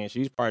was saying,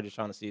 she's probably just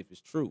trying to see if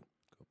it's true.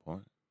 Good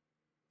point.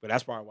 But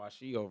that's probably why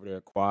she over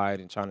there quiet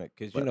and trying to,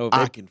 because but you know,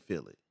 I can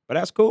feel it. but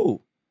that's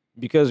cool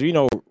because you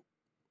know,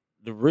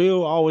 the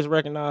real always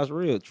recognize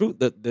real. Truth,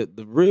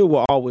 the real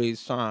will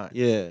always shine.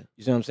 Yeah.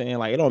 You see what I'm saying?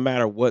 Like it don't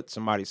matter what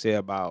somebody say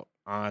about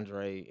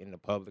Andre in the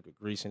public or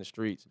Grease in the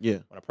streets. Yeah.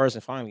 When a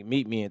person finally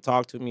meet me and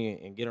talk to me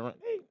and get around,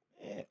 hey,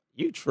 man,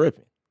 you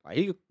tripping? Like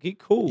he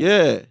cool.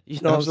 Yeah. You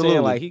know what I'm absolutely.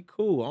 saying? Like he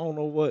cool. I don't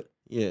know what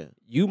Yeah.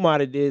 you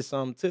might have did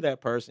something to that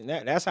person.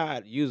 That's how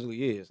it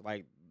usually is.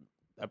 Like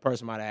that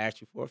person might have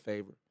asked you for a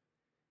favor.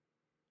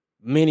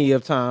 Many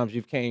of times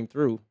you've came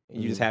through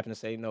and you just happen to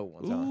say no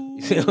one time.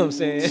 You see what I'm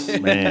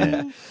saying? Man.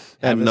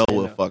 That Happen to no say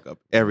will no. fuck up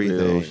everything.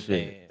 Real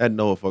shit. Man. That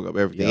no will fuck up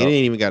everything. Yup. It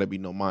ain't even got to be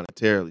no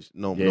monetarily,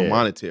 no Yeah.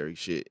 monetary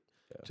shit.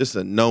 Yeah. Just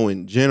a no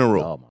in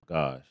general. Oh my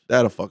gosh.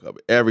 That'll fuck up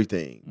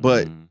everything.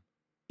 But Mhm.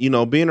 you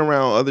know, being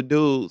around other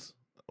dudes,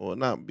 or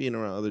not being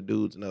around other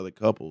dudes and other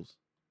couples,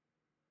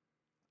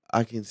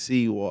 I can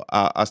see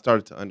I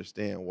started to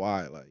understand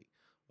why. Like,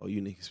 oh,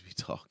 you niggas be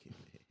talking,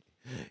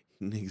 man.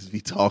 You niggas be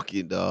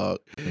talking, dog.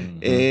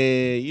 Mhm.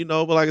 And you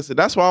know, but like I said,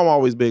 that's why I'm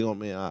always big on,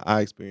 man.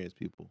 I experience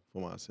people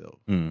for myself.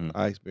 Mhm.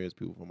 I experience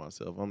people for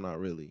myself. I'm not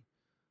really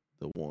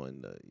the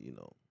one that, you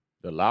know,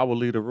 The lie will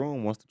leave the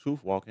room once the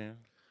truth walk in.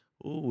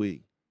 ooh,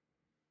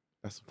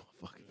 that's a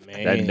motherfucking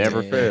Man. That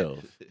never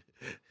fails.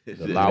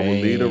 The lie will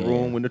leave the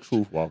room Man. when the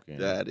truth walk in.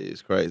 That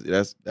is crazy.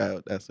 That's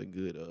a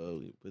good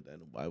you put that in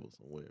the Bible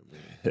somewhere,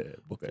 man.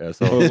 Book of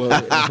SO.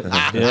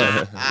 yeah,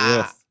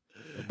 yeah.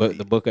 But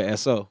the book of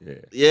SO. Yeah.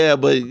 Yeah,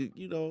 but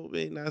you know,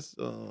 man, that's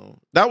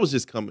that was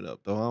just coming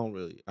up though.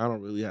 I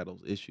don't really have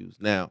those issues.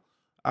 Now,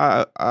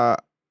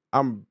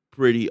 I'm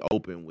pretty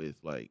open with,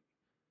 like,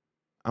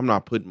 I'm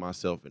not putting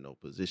myself in no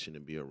position to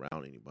be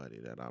around anybody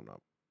that I'm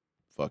not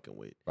fucking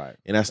with. Right.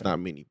 And that's Okay. not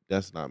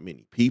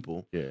many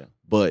people, Yeah.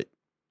 but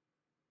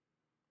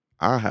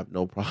I have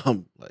no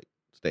problem like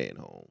staying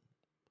home.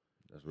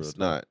 That's real. It's talk.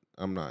 not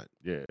I'm not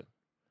Yeah.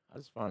 I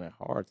just find it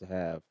hard to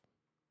have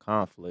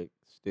conflict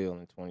still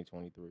in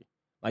 2023.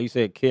 Like you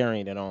said,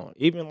 carrying it on.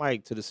 Even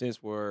like to the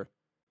sense where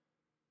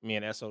me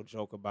and SO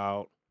joke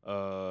about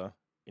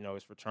you know,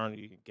 it's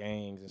fraternity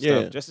gangs and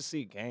Yeah. stuff. Just to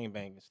see gang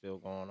banging still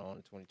going on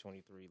in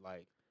 2023.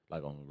 Like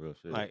on the real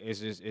shit. Like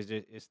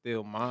it's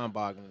still mind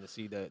boggling to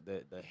see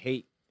the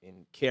hate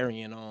and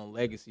carrying on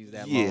legacies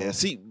that long. Yeah,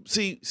 see,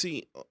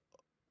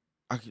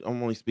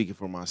 I'm only speaking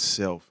for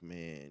myself,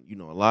 man. You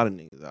know, a lot of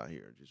niggas out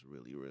here are just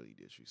really, really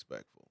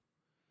disrespectful,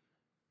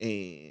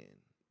 and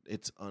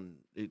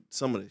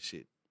some of the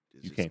shit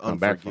is you just can't come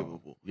back from.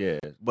 unforgivable. Yeah.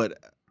 But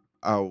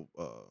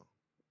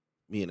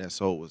me and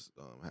SO was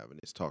having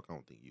this talk. I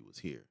don't think you was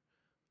here.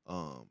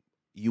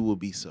 You will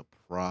be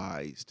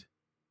surprised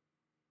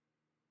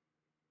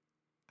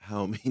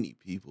how many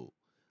people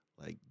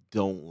like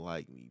don't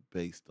like me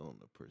based on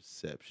the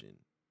perception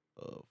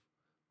of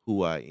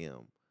who I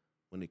am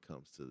when it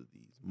comes to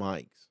these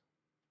mics.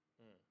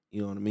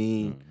 You know what I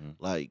mean? Mhm.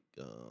 Like,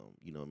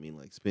 you know what I mean?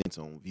 Like Spence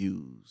on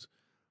Views,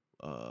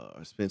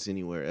 or Spence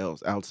anywhere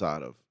else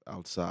outside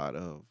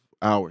of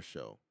our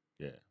show.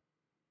 Yeah.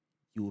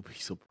 You will be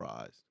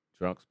surprised.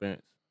 Drunk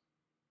Spence.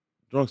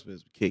 Drunk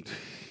Spence kicked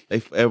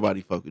it.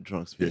 Everybody fuck with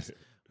Drunk Spence.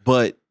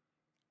 But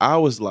I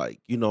was like,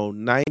 you know,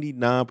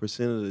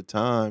 99% of the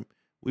time,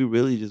 we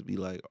really just be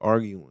like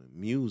arguing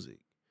music.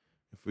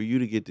 And for you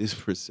to get this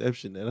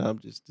perception that I'm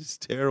just this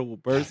terrible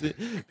person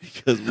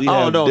because we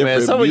I have don't know, man.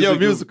 different Some of your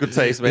musical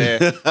taste,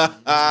 man.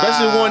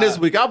 Especially one this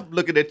week. I'm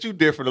looking at you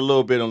different a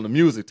little bit on the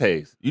music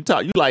taste. You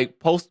like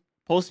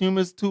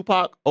posthumous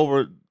Tupac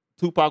over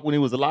Tupac when he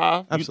was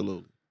alive?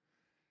 Absolutely.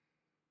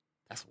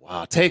 That's a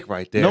wild take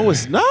right there. No,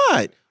 it's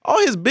not. All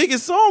his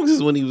biggest songs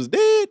is when he was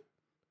dead.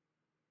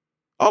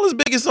 All his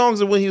biggest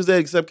songs are when he was dead,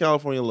 except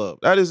California Love.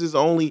 That is his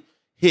only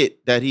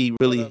hit that he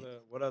really.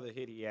 What other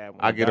hit he had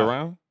when I he Get died?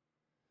 Around?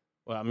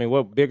 Well, I mean,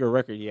 what bigger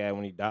record he had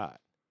when he died?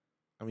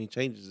 I mean,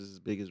 Changes is his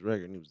biggest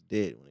record, and he was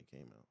dead when it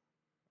came out.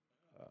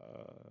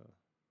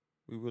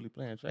 We really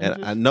playing Changes?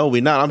 And I know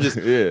we're not. I'm just,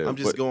 Yeah, I'm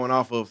just but going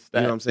off of.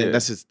 You know what I'm saying? yeah.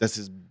 That's his.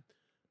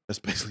 That's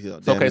basically.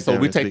 So, okay, so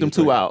we take them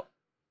two out.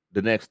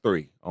 The next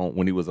three on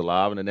when he was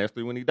alive, and the next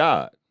three when he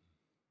died.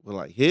 Well,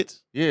 like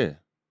hits. Yeah.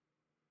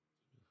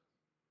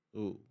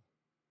 Ooh.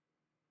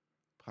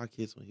 Pac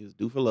hits when he was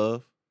Due for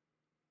Love.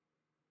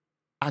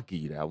 I give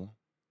you that one.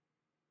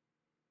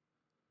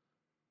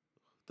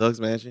 Thug's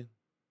Mansion.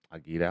 I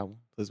give you that one.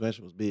 Thug's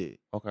Mansion was big.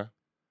 Okay.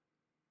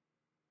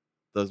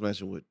 Thug's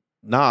Mansion with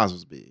Nas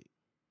was big.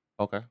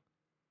 Okay.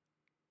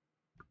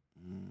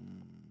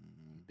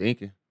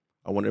 Thinking.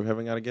 I Wonder If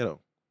Heaven Got a Ghetto.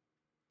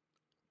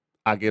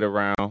 I Get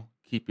Around.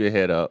 Keep Your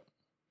Head Up.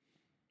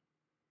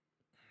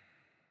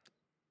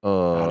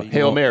 How do you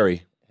Hail want-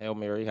 Mary. Hail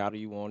Mary, how do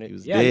you want it? He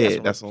was Yeah,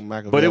 dead. That's on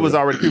Machiavelli. But it was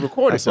already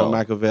pre-recorded. That's on though.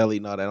 Machiavelli.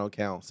 No, that don't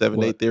count. 7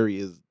 Day What? Theory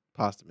is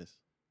posthumous.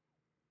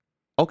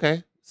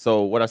 Okay,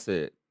 so what I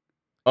said.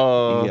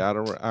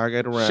 I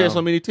get around. Shed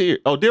so many tears.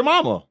 Oh, dear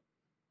mama.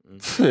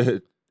 That's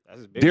his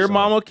biggest Dear song.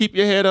 mama, keep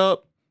your head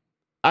up.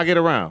 I get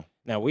around.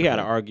 Now we had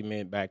an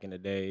argument back in the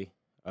day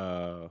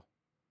when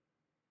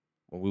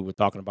we were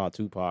talking about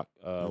Tupac.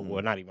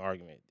 Well, not even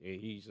argument. He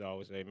used to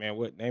always say, "Man,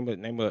 what name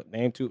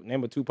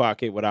a Tupac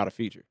hit without a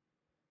feature?"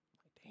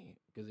 Damn,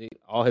 because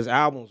all his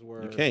albums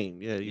were You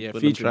came. Yeah, you Yeah,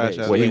 put them feature trash based.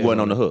 ass Well, he bands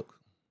wasn't on the it. hook.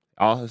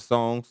 All his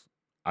songs,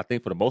 I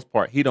think for the most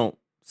part, he don't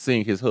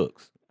sing his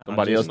hooks.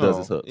 Somebody else just does know.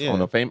 his hooks Yeah.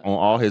 on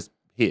all his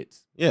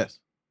hits. Yes.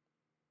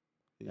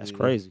 That's Yeah.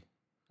 crazy.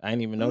 I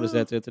didn't even notice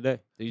that till today.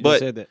 You But- just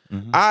said that.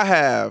 I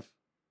have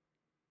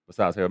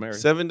Besides Hail Mary.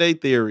 7 Day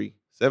Theory.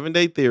 7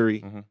 Day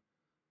Theory Mhm.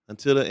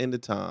 until the end of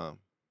time.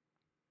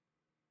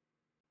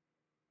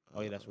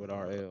 Oh yeah, that's what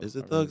RL. Is I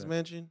it remember Thugs that.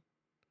 Mansion?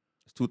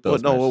 It's two What,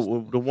 thugs. no,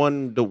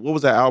 Mansions. what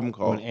was that album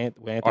called? When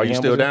Anthony Are you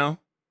Ham still was in? down?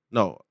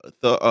 No,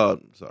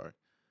 sorry.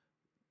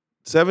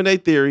 7 Day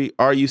Theory,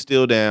 Are You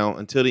Still Down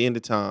Until the End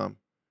of Time,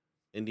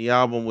 and the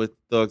album with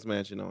Thugs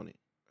Mansion on it.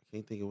 I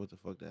can't think of what the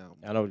fuck the album.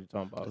 I know what you're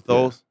talking about. But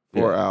those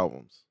four Yeah.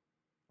 albums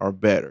are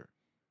better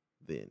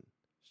than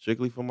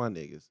Strictly for My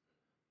Niggas,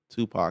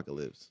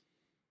 Tupacalypse.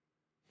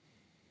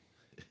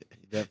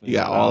 Definitely You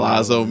got not All RL.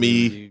 Eyes on Me.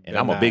 You And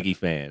I'm a better not. Biggie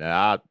fan.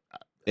 And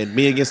And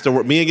Me Against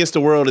the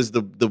World is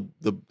the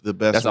best.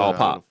 that's all one out of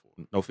pop. the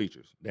four. No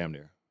features. Damn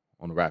near.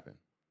 On the rapping.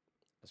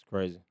 That's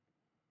crazy.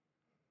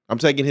 I'm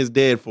taking his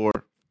Dead for.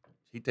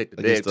 He take the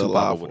Against dead the Tupac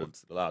alive over one.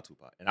 the live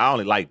Tupac. And I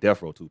only like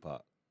Death Row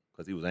Tupac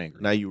because he was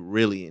angry. Now you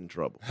really in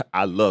trouble.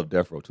 I love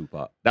Death Row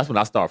Tupac. That's when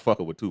I started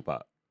fucking with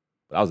Tupac.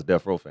 But I was a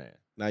Death Row fan.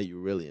 Now you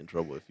really in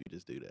trouble if you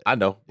just do that. I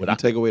know. If But you I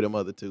take away them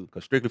other two,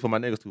 Because strictly for my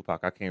niggas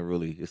Tupac, I can't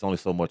really. It's only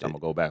so much I'm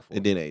gonna go back for.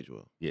 it didn't age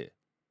well. Yeah.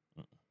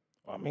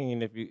 I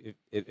mean, if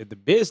the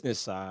business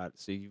side,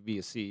 so you be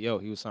a CEO,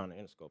 he was signing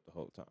Interscope the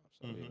whole time.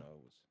 So you know,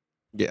 it was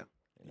Yeah.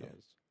 You know,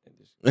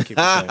 it's keep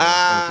it saying,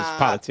 it's just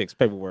politics,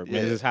 paperwork, man.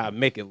 Yeah. This is how I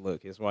make it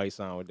look. That's why he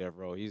signed with Death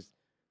Row. He's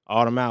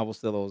all the albums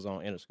still was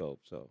on Interscope.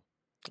 So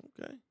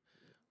Okay.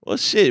 Well,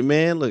 shit,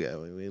 man. Look at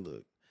me.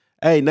 Look.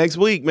 Hey, next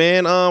week,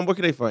 man. Where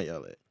can they find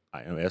y'all at?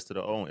 I am S to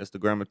the O on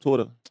Instagram and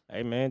Twitter.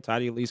 hey man,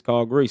 Tidy at least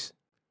called Grease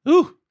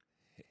Whew.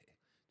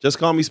 Just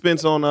call me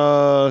Spence on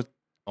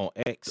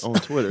X.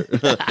 Twitter.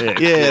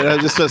 Yeah, I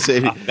just want to say. I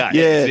forgot that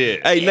Yeah.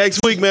 shit. Hey, next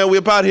week, man. We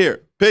up out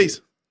here.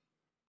 Peace.